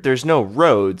fair, there's no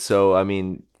road, so I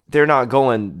mean they're not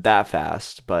going that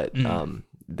fast, but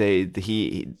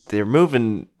they're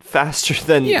moving faster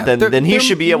than he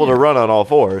should be able to run on all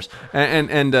fours.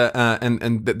 And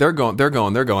they're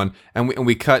going, and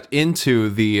we cut into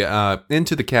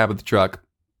the cab of the truck,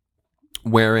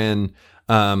 wherein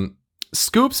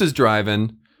Scoops is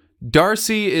driving.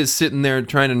 Darcy is sitting there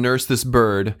trying to nurse this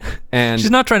bird, and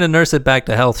She's not trying to nurse it back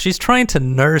to health. She's trying to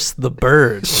nurse the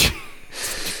bird.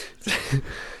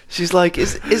 She's like,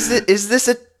 is this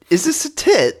a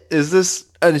tit? Is this?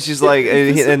 And she's like,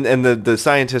 and the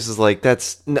scientist is like,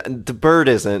 the bird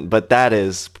isn't, but that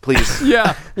is. Please.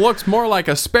 yeah, looks more like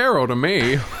a sparrow to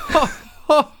me.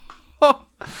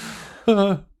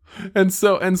 And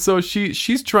so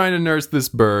she's trying to nurse this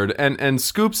bird, and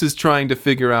Scoops is trying to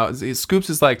figure out. Scoops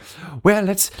is like, well,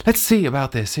 let's see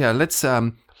about this. Yeah, let's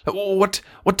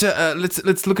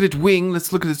let's look at its wing.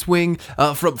 Let's look at its wing.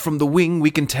 From the wing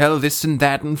we can tell this and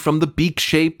that, and from the beak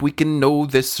shape we can know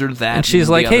this or that. And she's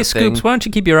like, hey, Scoops, why don't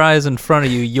you keep your eyes in front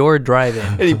of you? You're driving.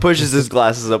 And he pushes his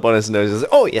glasses up on his nose. He's like,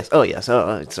 oh yes,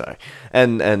 sorry.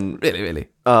 And really.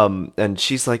 And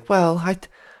she's like, well,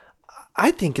 I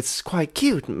think it's quite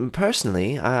cute,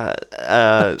 personally.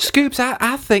 Scoops,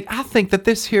 I think that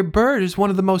this here bird is one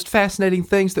of the most fascinating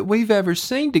things that we've ever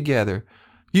seen together.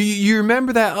 You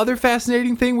remember that other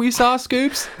fascinating thing we saw,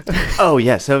 Scoops? Oh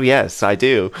yes, I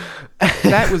do.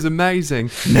 That was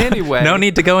amazing. Anyway, No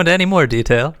need to go into any more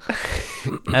detail,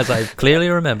 as I clearly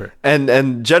remember.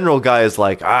 And General Guy is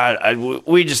like,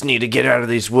 we just need to get out of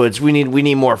these woods. We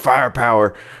need more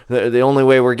firepower. The only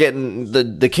way we're getting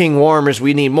the king warm is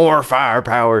we need more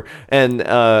firepower. And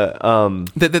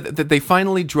they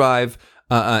finally drive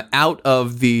out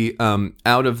of the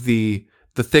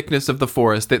thickness of the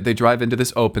forest. They drive into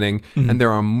this opening, and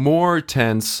there are more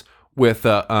tents with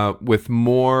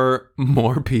more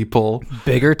people,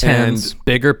 Bigger tents,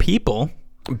 bigger people.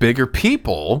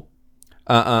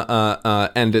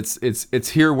 And it's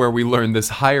here where we learn this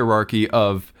hierarchy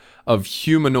of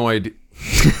humanoid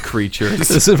creatures.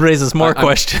 This raises more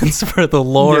questions for the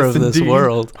lore Yes, of this indeed.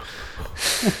 world.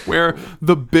 Where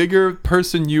the bigger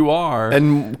person you are,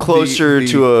 and closer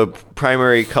to a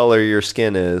primary color your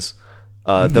skin is,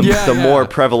 the more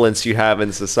prevalence you have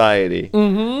in society.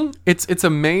 it's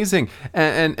amazing,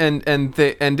 and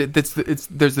there's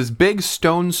this big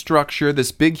stone structure,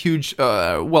 this big huge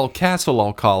castle,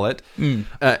 I'll call it,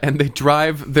 and they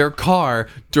drive their car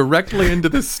directly into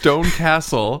this stone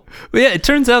castle. But yeah, it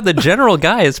turns out the General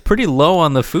Guy is pretty low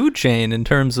on the food chain in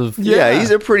terms of Yeah,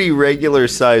 he's a pretty regular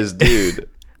sized dude.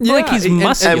 like he's and-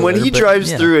 muscular. And when he but,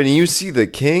 drives yeah. through and you see the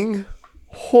king,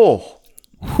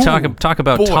 Talk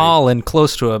about boy. tall tall and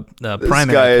close to a this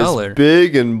primary guy color. is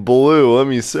big and blue, let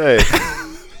me say.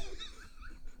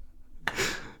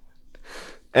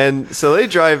 And so they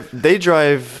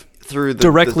drive through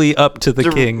Directly up to the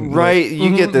king. Right,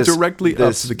 you get this directly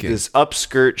up to the king. This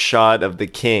upskirt shot of the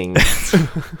king.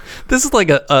 This is like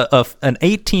an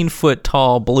 18-foot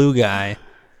tall blue guy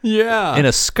Yeah. in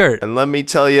a skirt. And let me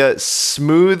tell you,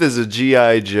 smooth as a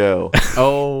G.I. Joe.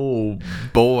 Oh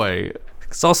boy.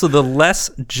 It's also the less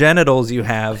genitals you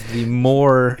have, the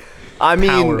more I mean,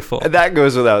 powerful. that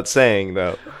goes without saying,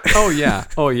 though. Oh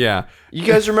yeah. You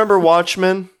guys remember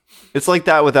Watchmen? It's like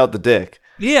that without the dick.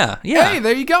 Yeah. Hey,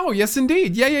 there you go. Yes,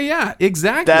 indeed. Yeah.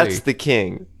 Exactly. That's the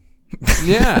king.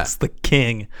 yeah. That's the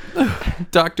king.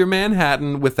 Dr.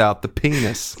 Manhattan without the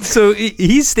penis. So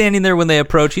he's standing there when they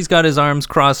approach. He's got his arms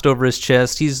crossed over his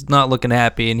chest. He's not looking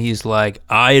happy, and he's like,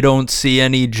 I don't see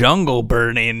any jungle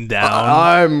burning down.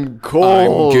 I'm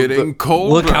cold. I'm getting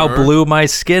colder. Look how blue my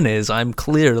skin is. I'm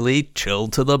clearly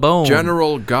chilled to the bone.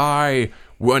 General Guy,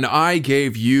 when I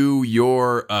gave you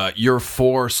your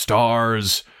 4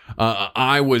 stars,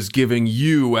 I was giving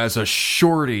you as a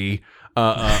shorty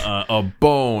a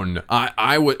bone.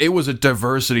 It was a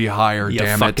diversity hire, You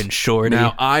damn fucking it. shorty.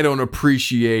 Now I don't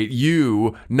appreciate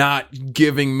you not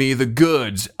giving me the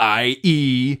goods,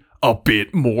 i.e. a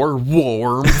bit more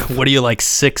warm. What are you, like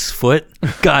 6 foot?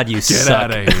 God, you Get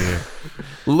suck. out of here.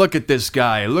 Look at this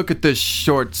guy. Look at this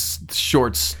short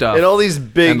stuff. And all these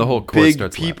And the whole court big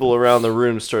starts people around the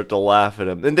room start to laugh at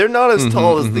him. And they're not as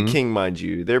tall as the king, mind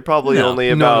you. They're probably No.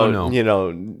 only No, about,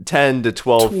 no. 10 to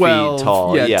 12 12, feet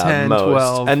tall. yeah, Yeah, 10, most.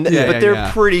 12. And Yeah, but they're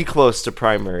yeah. pretty close to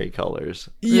primary colors.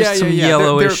 There's some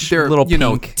yellowish, They're, little you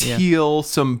know, pink, yeah. teal,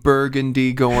 some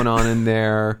burgundy going on in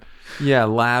there. Yeah,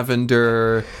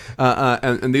 lavender.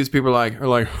 And these people are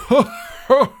like,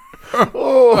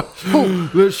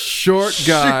 this short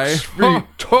guy. 6 feet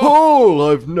tall.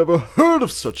 I've never heard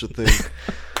of such a thing.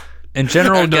 And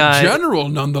General And Guy, a general,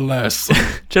 nonetheless.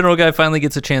 General Guy finally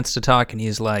gets a chance to talk, and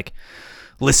he's like,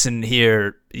 "Listen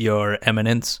here, Your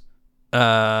Eminence.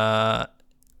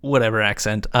 Whatever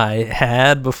accent I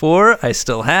had before, I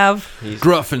still have.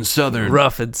 Gruff and southern.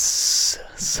 Rough and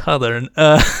southern.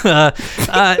 I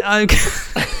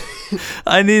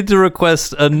need to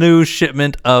request a new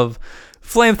shipment of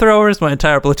flamethrowers. My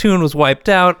entire platoon was wiped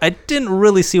out. I didn't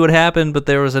really see what happened, but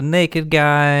there was a naked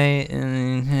guy,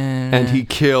 And he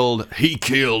killed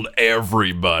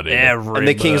everybody. And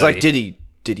the king's like, did he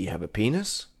have a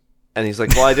penis? And he's like,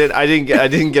 well, I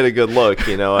didn't get a good look,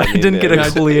 I mean, didn't get a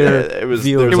clear it was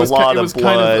view. there It was a lot it of was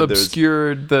blood. kind of there was-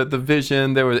 obscured the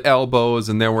vision. There were elbows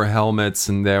and there were helmets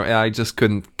and I just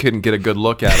couldn't get a good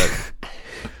look at it.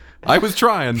 I was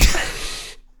trying.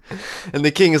 And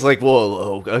the king is like,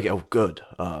 well, okay, good,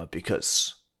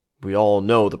 because we all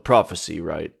know the prophecy,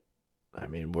 right? I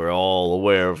mean, we're all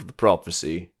aware of the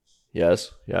prophecy.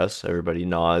 Yes, everybody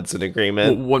nods in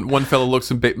agreement. One fellow looks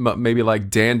a bit maybe like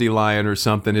Dandelion or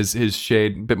something. His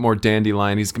shade, a bit more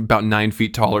Dandelion. He's about 9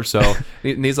 feet tall or so.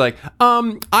 And he's like,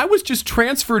 I was just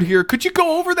transferred here. Could you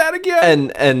go over that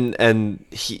again? And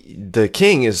the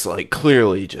king is like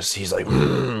clearly just, he's like,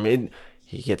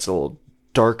 he gets a little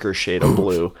darker shade of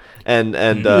blue. And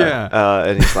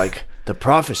he's like, the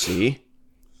prophecy,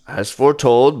 as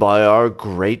foretold by our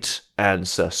great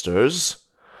ancestors,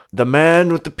 the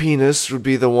man with the penis would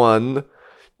be the one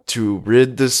to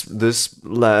rid this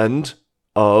land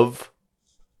of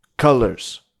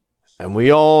colors. And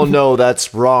we all know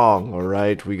that's wrong, all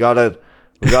right? We gotta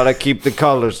keep the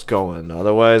colors going.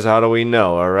 Otherwise, how do we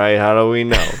know, all right? How do we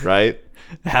know, right?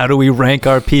 How do we rank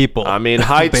our people? I mean,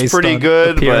 height's based pretty on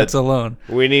good, appearance but alone.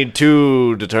 we need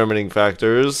 2 determining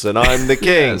factors, and I'm the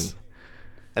king. Yes.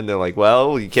 And they're like,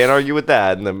 well, you can't argue with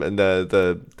that. And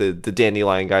the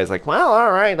dandelion guy's like, well,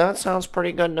 all right, that sounds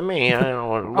pretty good to me. I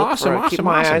don't keep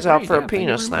my eyes out for a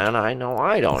penis. Then I know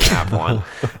I don't have one.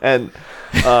 and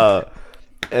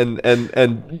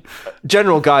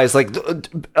General Guy's like,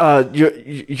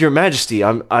 Your Majesty,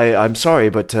 I'm sorry,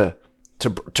 but to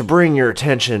bring your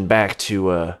attention back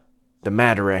to the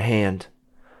matter at hand,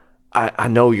 I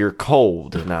know you're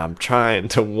cold, and I'm trying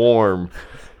to warm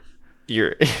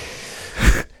your.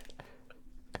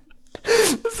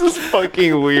 This is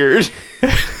fucking weird.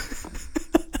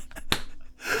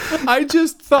 I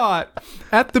just thought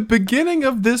at the beginning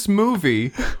of this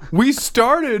movie, we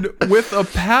started with a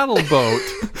paddle boat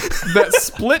that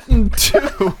split in 2.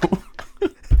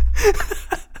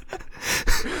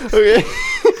 Okay.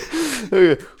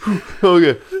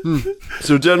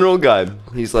 So General Guy,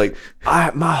 he's like,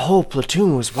 my whole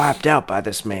platoon was wiped out by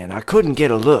this man. I couldn't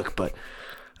get a look, but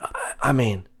I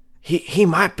mean, he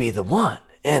might be the one,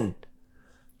 and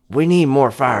we need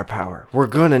more firepower. We're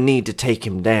gonna need to take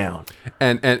him down.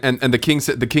 And the king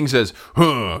says,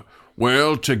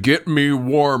 well, to get me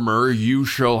warmer, you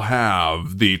shall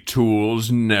have the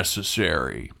tools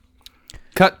necessary.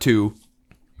 Cut to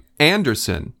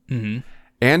Anderson. Mm-hmm.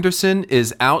 Anderson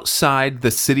is outside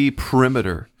the city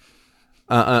perimeter.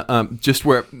 Just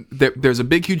where there's a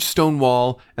big, huge stone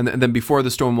wall, and then before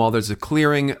the stone wall, there's a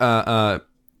clearing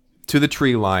to the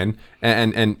tree line,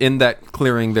 and in that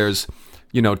clearing, there's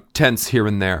tents here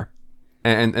and there,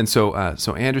 and so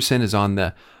Anderson is on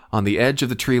the edge of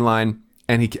the tree line,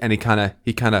 and he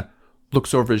kind of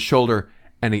looks over his shoulder,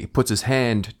 and he puts his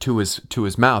hand to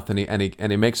his mouth, and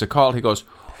he makes a call. He goes.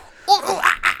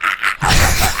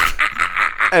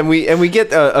 And we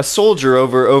get a soldier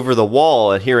over the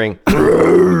wall and hearing,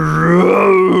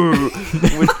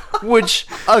 which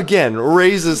again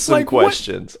raises some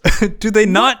questions. Do they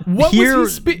not what hear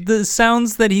was he the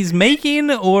sounds that he's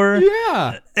making, or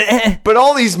Yeah. But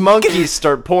all these monkeys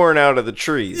start pouring out of the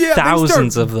trees. Yeah,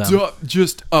 thousands of them.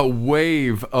 Just a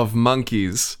wave of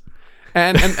monkeys.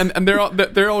 And they're all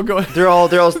going. They're all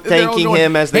thanking going,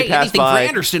 him as they pass anything by. for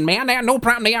Anderson, man. No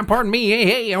problem. Yeah, pardon me.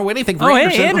 Hey, anything for Oh,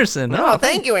 Anderson. hey, Anderson. Oh,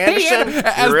 thank you, Anderson.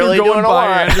 As You're really they're going doing a by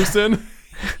lot. Anderson.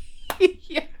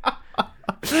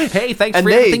 Hey, thanks And for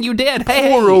they everything you did. Hey.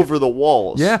 pour over the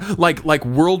walls. Yeah, like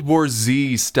World War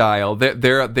Z style.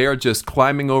 They're just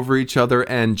climbing over each other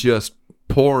and just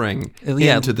pouring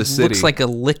into the city. Looks like a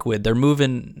liquid. They're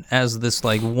moving as this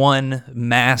like one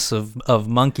mass of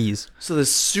monkeys. So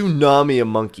this tsunami of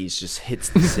monkeys just hits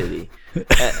the city.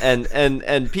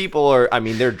 and people are, I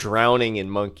mean, they're drowning in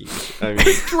monkeys. I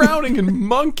mean, drowning in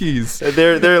monkeys.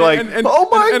 they're like, and- oh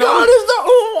my and- God, is that?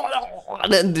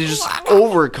 And they're just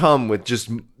overcome with just.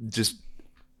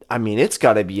 I mean, it's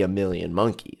got to be a million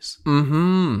monkeys.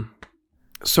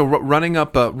 So running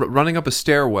up a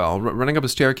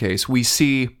staircase, we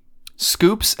see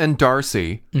Scoops and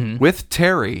Darcy with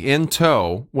Terry in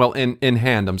tow. Well, in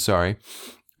hand. I'm sorry.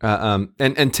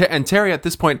 And Terry at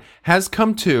this point has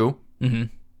come to. Mm-hmm.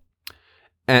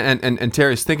 And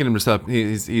Terry's thinking to himself.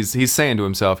 He's saying to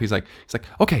himself. He's like,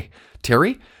 okay,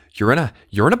 Terry, you're in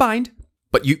a bind,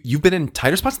 but you've been in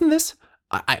tighter spots than this.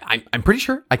 I'm pretty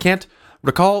sure. I can't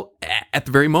recall at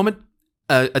the very moment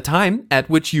a time at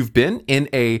which you've been in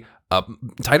a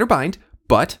tighter bind,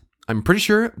 but I'm pretty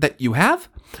sure that you have.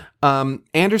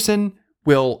 Anderson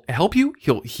will help you.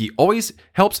 He always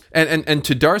helps. And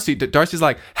to Darcy, Darcy's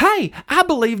like, hey, I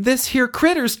believe this here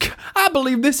critter's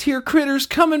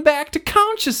coming back to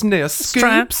consciousness.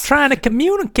 Scoops Trying to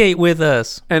communicate with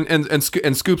us. and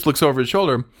Scoops looks over his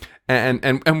shoulder,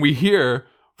 and we hear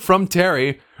from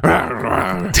Terry.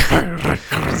 This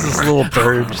little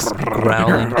bird just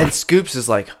growling. And Scoops is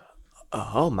like,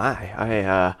 Oh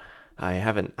my! I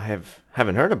haven't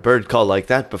heard a bird call like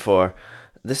that before.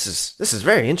 This is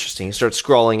very interesting. He starts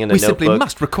scrawling in a We notebook. simply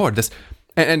must record this.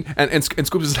 And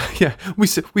Scoops is like, yeah,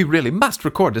 we really must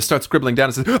record this. Starts scribbling down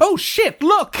and says, oh shit,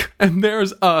 look! And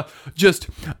there's just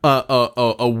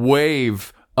a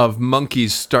wave of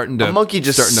monkeys starting to A monkey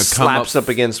just come slaps up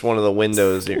against one of the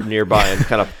windows nearby and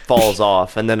kind of falls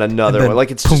off, and then another one.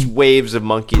 Like it's just waves of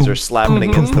monkeys are slapping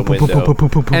against the window.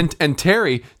 And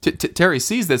Terry Terry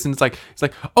sees this and it's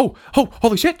like oh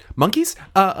holy shit, monkeys,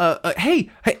 hey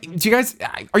do you guys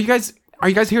are you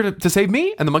guys here to save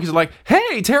me? And the monkeys are like,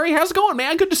 hey Terry, how's it going,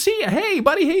 man? Good to see you. Hey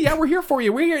buddy, hey, yeah, we're here for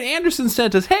you. We're here. Anderson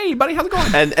sent us. Hey buddy, how's it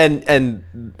going?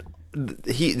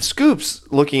 And Scoops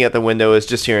looking at the window is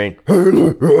just hearing and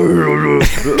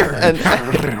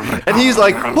he's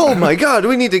like, oh my god,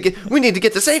 we need to get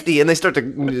to safety. And they start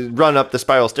to run up the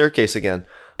spiral staircase again.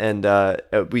 And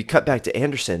we cut back to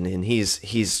Anderson, and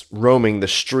he's roaming the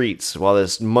streets while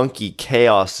this monkey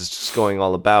chaos is just going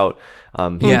all about.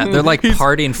 Yeah, they're like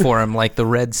partying for him like the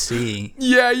Red Sea.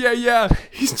 Yeah.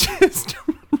 He's just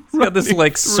He's got this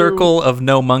like circle of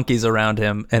no monkeys around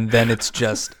him, and then it's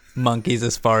just monkeys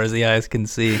as far as the eyes can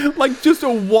see. Like just a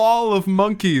wall of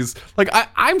monkeys. Like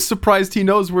I'm surprised he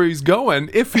knows where he's going,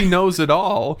 if he knows at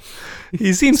all.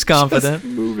 He seems confident.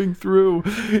 Just moving through.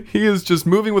 He is just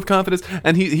moving with confidence,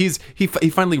 and he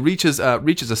finally reaches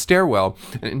a stairwell,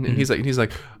 and he's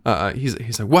like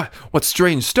what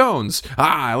strange stones?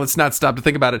 Let's not stop to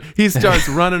think about it. He starts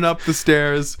running up the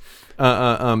stairs,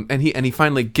 and he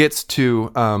finally gets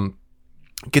to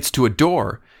a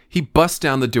door. He busts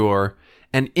down the door.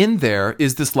 And in there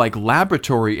is this like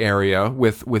laboratory area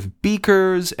with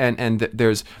beakers and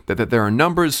there are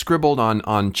numbers scribbled on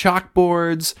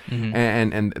chalkboards,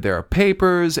 and there are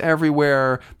papers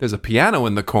everywhere. There's a piano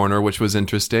in the corner, which was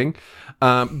interesting.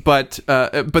 But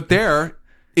there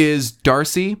is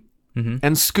Darcy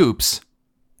and Scoops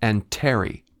and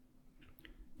Terry,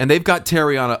 and they've got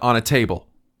Terry on a table.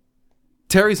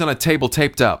 Terry's on a table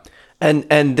taped up.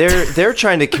 And they're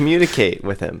trying to communicate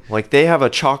with him. Like they have a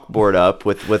chalkboard up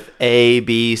with A,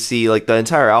 B, C, like the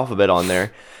entire alphabet on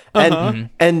there.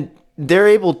 And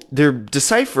they're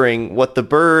deciphering what the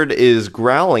bird is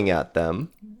growling at them.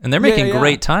 And they're making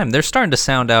great time. They're starting to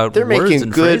sound out They're words making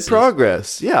and good phrases.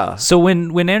 progress. Yeah. So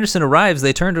when Anderson arrives,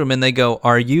 they turn to him and they go,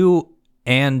 "Are you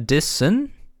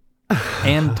Anderson?"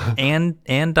 And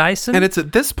Dyson? And it's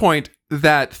at this point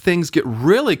that things get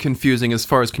really confusing as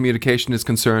far as communication is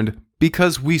concerned,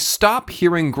 because we stop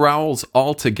hearing growls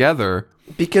altogether,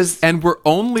 and we're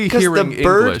only hearing the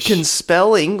bird English. can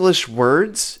spell English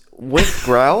words with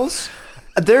growls.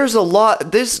 There's a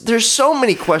lot. There's so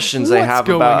many questions I have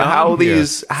about how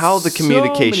the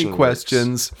communication so many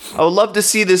questions. works. I would love to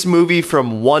see this movie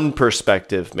from one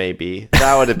perspective. Maybe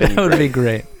that would have been that would be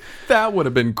great. That would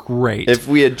have been great if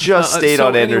we had just stayed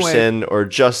on anyway, Anderson or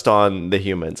just on the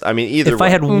humans. I mean, either if way. I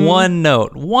had one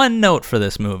note for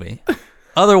this movie.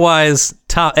 Otherwise,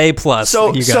 top A+.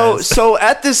 So you guys. so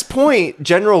at this point,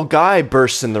 General Guy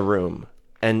bursts in the room,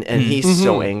 and he's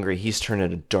so angry. He's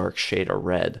turning a dark shade of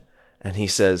red, and he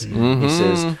says,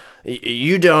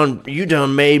 "You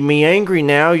done made me angry.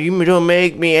 Now you don't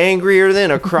make me angrier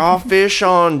than a crawfish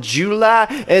on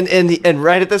July." And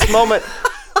right at this moment,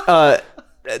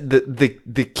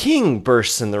 the king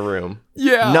bursts in the room,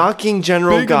 knocking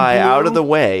General Guy out of the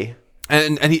way.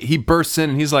 And he bursts in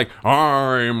and he's like,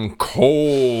 I'm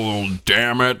cold,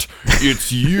 damn it.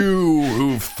 It's you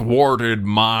who've thwarted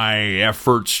my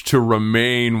efforts to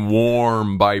remain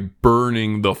warm by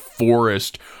burning the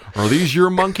forest. Are these your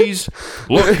monkeys?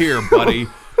 Look here, buddy.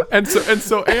 And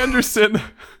so Anderson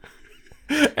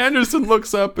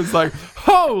looks up and is like,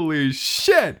 holy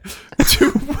shit.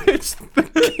 To which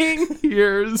the king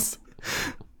hears.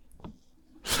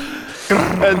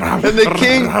 And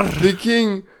the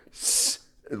king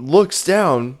looks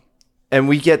down, and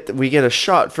we get a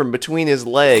shot from between his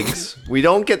legs. We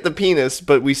don't get the penis,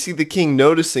 but we see the king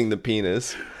noticing the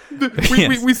penis.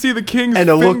 We see the king's and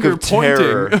a look finger of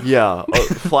terror,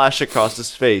 pointing. flash across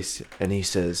his face, and he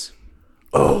says,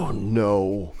 "Oh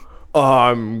no,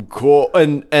 I'm cold."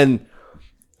 And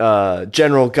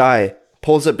General Guy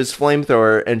pulls up his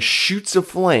flamethrower and shoots a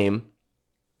flame,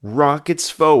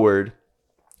 rockets forward.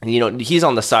 And, he's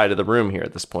on the side of the room here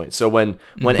at this point. So when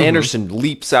Anderson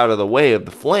leaps out of the way of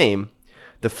the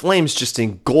flames just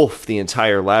engulf the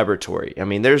entire laboratory. I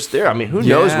mean, who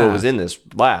knows what was in this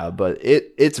lab, but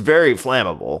it's very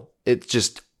flammable. It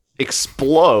just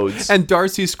explodes. And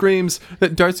Darcy screams,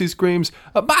 my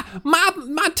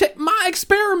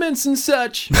experiments and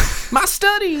such, my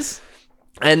studies.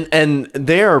 and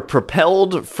they are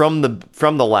propelled from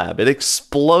the lab. It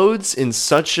explodes in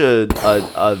such a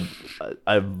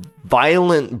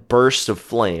violent burst of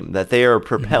flame that they are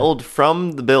propelled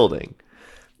from the building.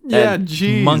 Yeah, And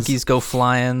geez. Monkeys go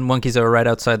flying. Monkeys are right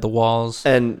outside the walls.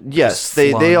 And yes, Just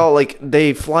they flying. all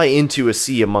they fly into a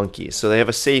sea of monkeys, so they have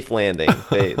a safe landing.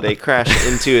 They crash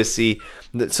into a sea.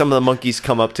 Some of the monkeys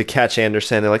come up to catch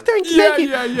Anderson. They're like, "Thank you."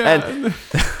 Yeah.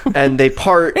 And they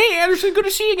part. Hey, Anderson, good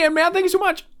to see you again, man. Thank you so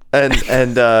much. And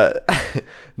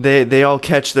they all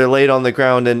catch. They're laid on the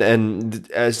ground, and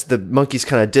as the monkeys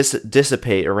kind of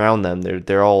dissipate around them,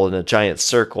 they're all in a giant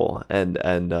circle.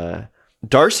 And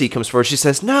Darcy comes forward. She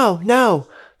says, "No,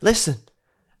 listen,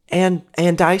 and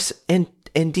Dice and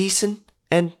Deason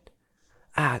and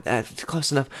that's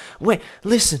close enough. Wait,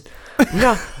 listen,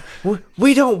 no,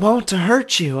 we don't want to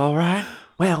hurt you. All right.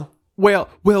 Well,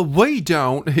 we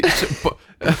don't."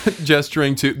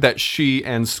 Gesturing to that she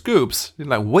and Scoops.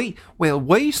 Like, we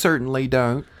certainly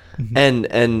don't.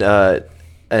 and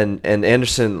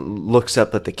Anderson looks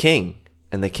up at the king,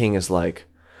 and the king is like,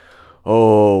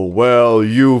 "Oh, well,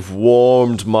 you've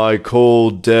warmed my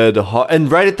cold, dead heart."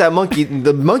 And right at that monkey,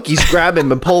 the monkeys grab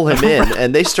him and pull him in,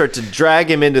 and they start to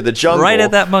drag him into the jungle. Right at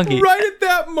that monkey. Right at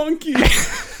that monkey.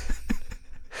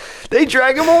 They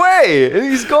drag him away, and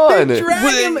he's gone. They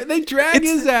drag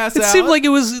his ass It out. seemed like it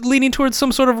was leaning towards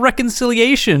some sort of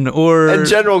reconciliation or. And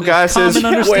General Guy says,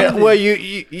 common understanding. well,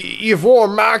 you've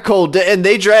warmed my cold, and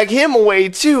they drag him away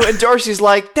too. And Darcy's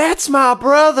like, "That's my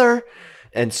brother."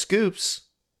 And Scoops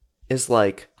is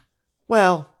like,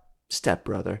 "Well,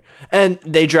 stepbrother." And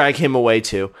they drag him away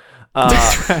too.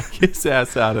 Drag his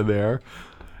ass out of there.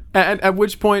 And at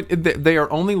which point they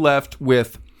are only left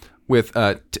with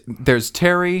there's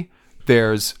Terry,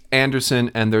 there's Anderson,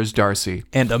 and there's Darcy.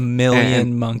 And a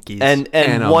million monkeys. And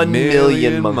a 1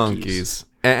 million monkeys.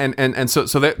 And so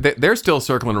they're still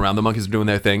circling around. The monkeys are doing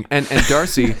their thing. And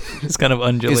Darcy it's kind of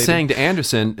undulating. is saying to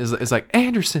Anderson, is like,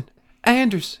 Anderson.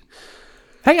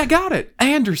 Hey, I got it.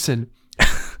 Anderson,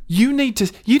 you need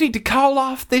to call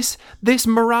off this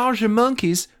barrage of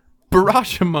monkeys.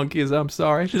 I'm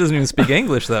sorry. She doesn't even speak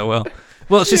English that well.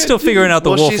 Well, she's still figuring out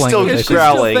the wolf she's still language. just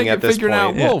growling at this figuring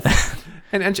point. out wolf.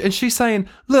 And she's saying,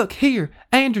 "Look here,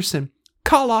 Anderson,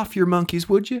 call off your monkeys,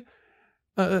 would you?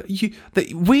 We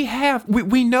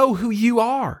know who you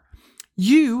are.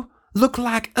 You look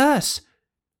like us.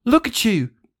 Look at you.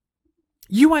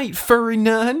 You ain't furry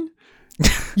none.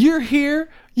 You're here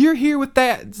with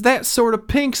that sort of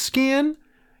pink skin.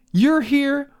 You're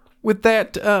here with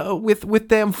that with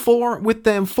them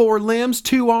four limbs,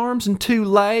 2 arms and 2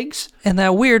 legs, And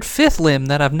that weird 5th limb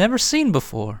that I've never seen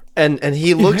before. And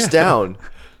he looks down,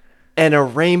 and a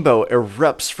rainbow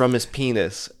erupts from his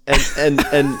penis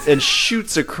and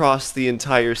shoots across the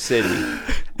entire city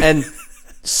and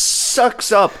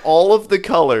sucks up all of the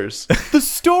colors. The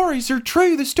stories are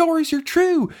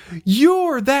true.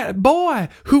 You're that boy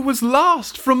who was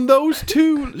lost from those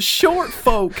 2 short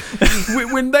folk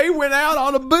when they went out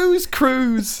on a booze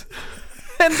cruise.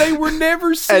 And they were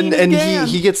never seen And again.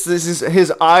 he gets this,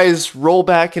 his eyes roll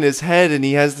back in his head, and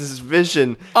he has this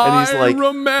vision, and he's like,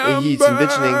 he's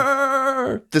envisioning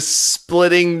the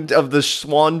splitting of the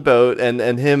swan boat and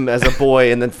him as a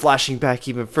boy, and then flashing back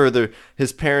even further,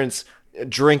 his parents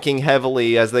drinking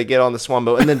heavily as they get on the swan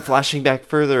boat, and then flashing back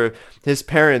further, his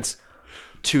parents,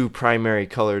 2 primary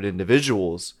colored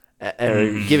individuals,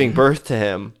 giving birth to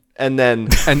him, and then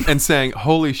and saying,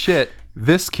 "Holy shit,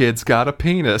 this kid's got a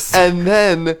penis." and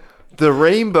then the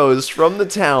rainbows from the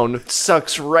town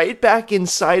sucks right back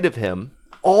inside of him.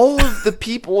 All of the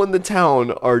people in the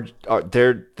town are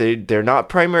they're not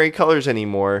primary colors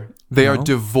anymore. They are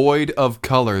devoid of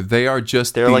color. They are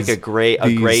just They're like a gray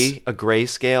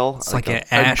scale. It's like an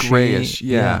a ashy. grayish,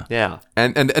 yeah. Yeah.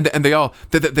 And they all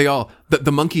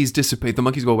the monkeys dissipate. The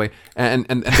monkeys go away, and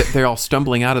they're all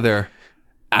stumbling out of their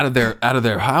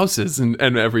houses and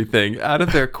everything, out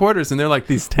of their quarters, and they're like,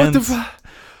 These "What tents.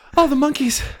 all the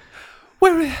monkeys?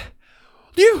 Where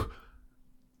you?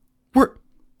 We're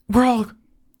all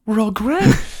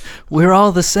gray." We're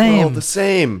all the We're same. all the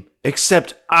same,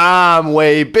 except I'm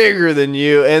way bigger than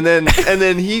you. And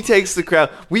then he takes the crown.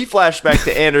 We flash back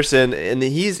to Anderson, and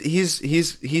he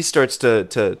starts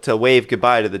to wave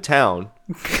goodbye to the town.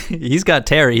 He's got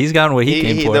Terry. He's gotten what he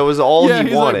came for. That was all Yeah, he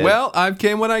he's wanted. like, "Well, I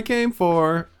came what I came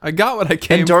for. I got what I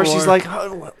came for." and Darcy's like,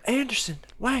 "Oh, Anderson,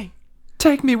 wait."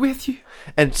 "Take me with you."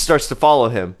 And starts to follow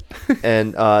him,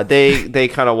 and they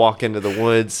kind of walk into the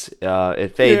woods.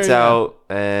 It fades Yeah. out,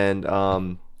 and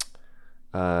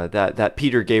that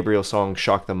Peter Gabriel song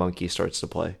 "Shock the Monkey" starts to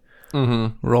play.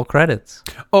 Roll credits.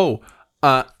 Oh,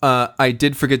 I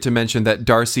did forget to mention that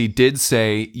Darcy did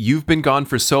say, "You've been gone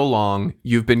for so long.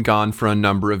 You've been gone for a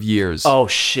number of years." Oh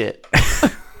shit!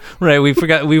 Right, we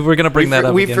forgot. We were gonna bring that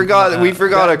up. We again. forgot. We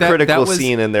forgot that- a critical was-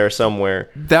 scene in there somewhere.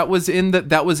 That was in her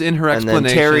And then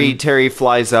explanation. Terry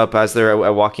flies up as they're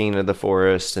walking into the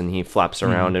forest, and he flaps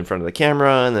around in front of the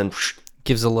camera, and then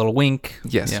Gives a little wink.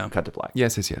 Yes. Yeah. cut to black.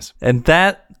 Yes. And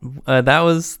that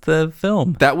was the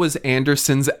film. That was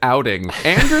Anderson's outing.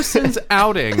 Anderson's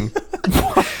outing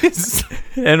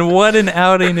And what an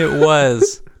outing it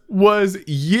was.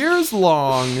 years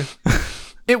long.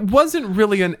 It wasn't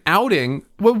really an outing.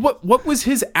 What was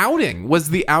his outing?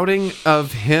 Was the outing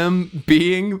of him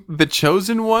being the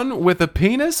chosen one with a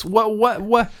penis? What?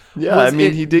 Yeah, was I mean,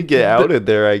 it- he did get outed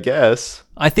there, I guess.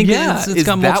 I think Yeah, it's is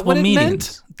got that multiple what it meanings.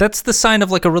 meant? That's the sign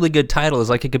of like a really good title, is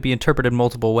like it could be interpreted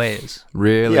multiple ways.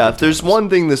 Really? Yeah, if there's one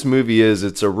thing this movie is,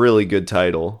 it's a really good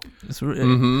title.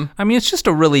 I mean, it's just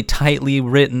a really tightly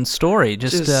written story.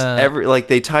 Just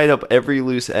They tied up every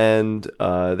loose end. They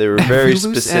were Every very loose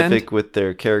specific end? with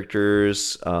their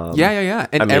characters. Yeah.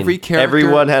 And I mean, every character,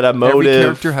 everyone had a motive. Every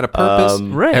character had a purpose.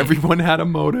 Right. Everyone had a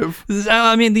motive.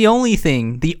 I mean, the only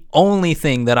thing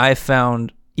that I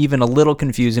found even a little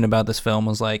confusing about this film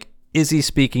was like, is he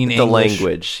speaking The English?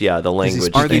 language, yeah, the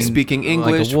language. Are they Speaking speaking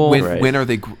like a English? wolf. Right. When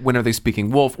are they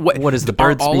speaking wolf? What is the are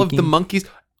bird all of the speaking? monkeys?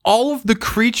 All of the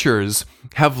creatures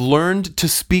have learned to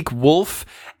speak wolf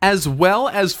as well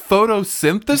as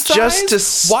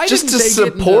photosynthesize. Why just didn't to they get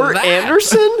into support that?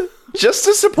 Anderson? Just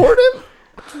to support him?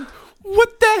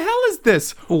 What the hell is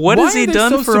this? What Why has he are they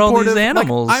done so for all these supportive?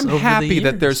 animals I'm over the happy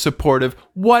that they're years? supportive.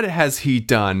 What has he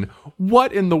done?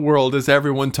 What in the world is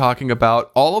everyone talking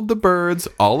about? All of the birds,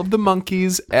 all of the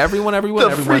monkeys, everyone. The everyone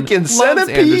freaking loves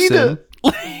centipede. Anderson.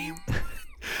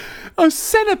 A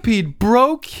centipede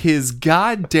broke his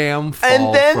goddamn fall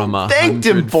And then from thanked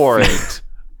him 100 for feet.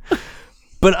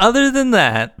 But other than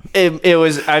that, It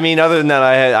was. I mean, other than that,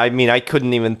 I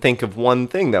couldn't even think of one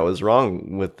thing that was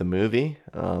wrong with the movie.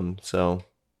 So,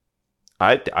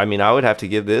 I mean, I would have to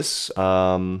give this.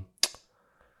 What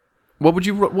would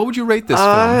you rate this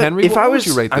film, Henry? If what I would was,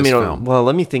 you rate this I mean, film? well,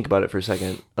 let me think about it for a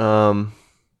second.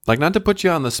 Like, not to put you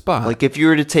on the spot. Like if you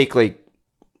were to take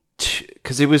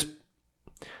because it was,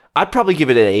 I'd probably give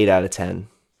it an 8 out of 10.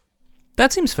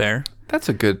 that seems fair. That's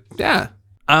a good, yeah.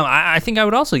 I think I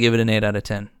would also give it an 8 out of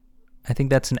 10. I think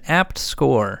that's an apt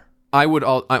score. I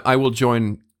will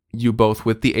join you both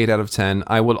with the 8 out of 10.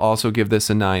 I will also give this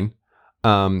a 9.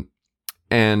 And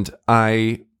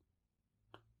I'll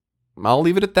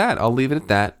leave it at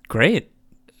that. Great.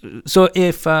 So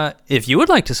if you would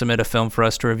like to submit a film for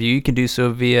us to review, you can do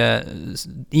so via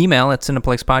email at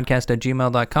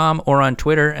cineplexpodcast@gmail.com or on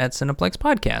Twitter at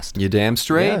cineplexpodcast. You damn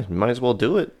straight. Yeah, you might as well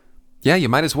do it. Yeah, you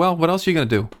might as well. What else are you going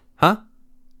to do? Huh?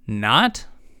 Not?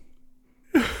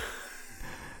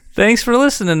 Thanks for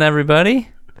listening, everybody.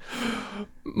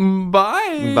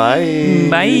 Bye. Bye.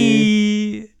 Bye.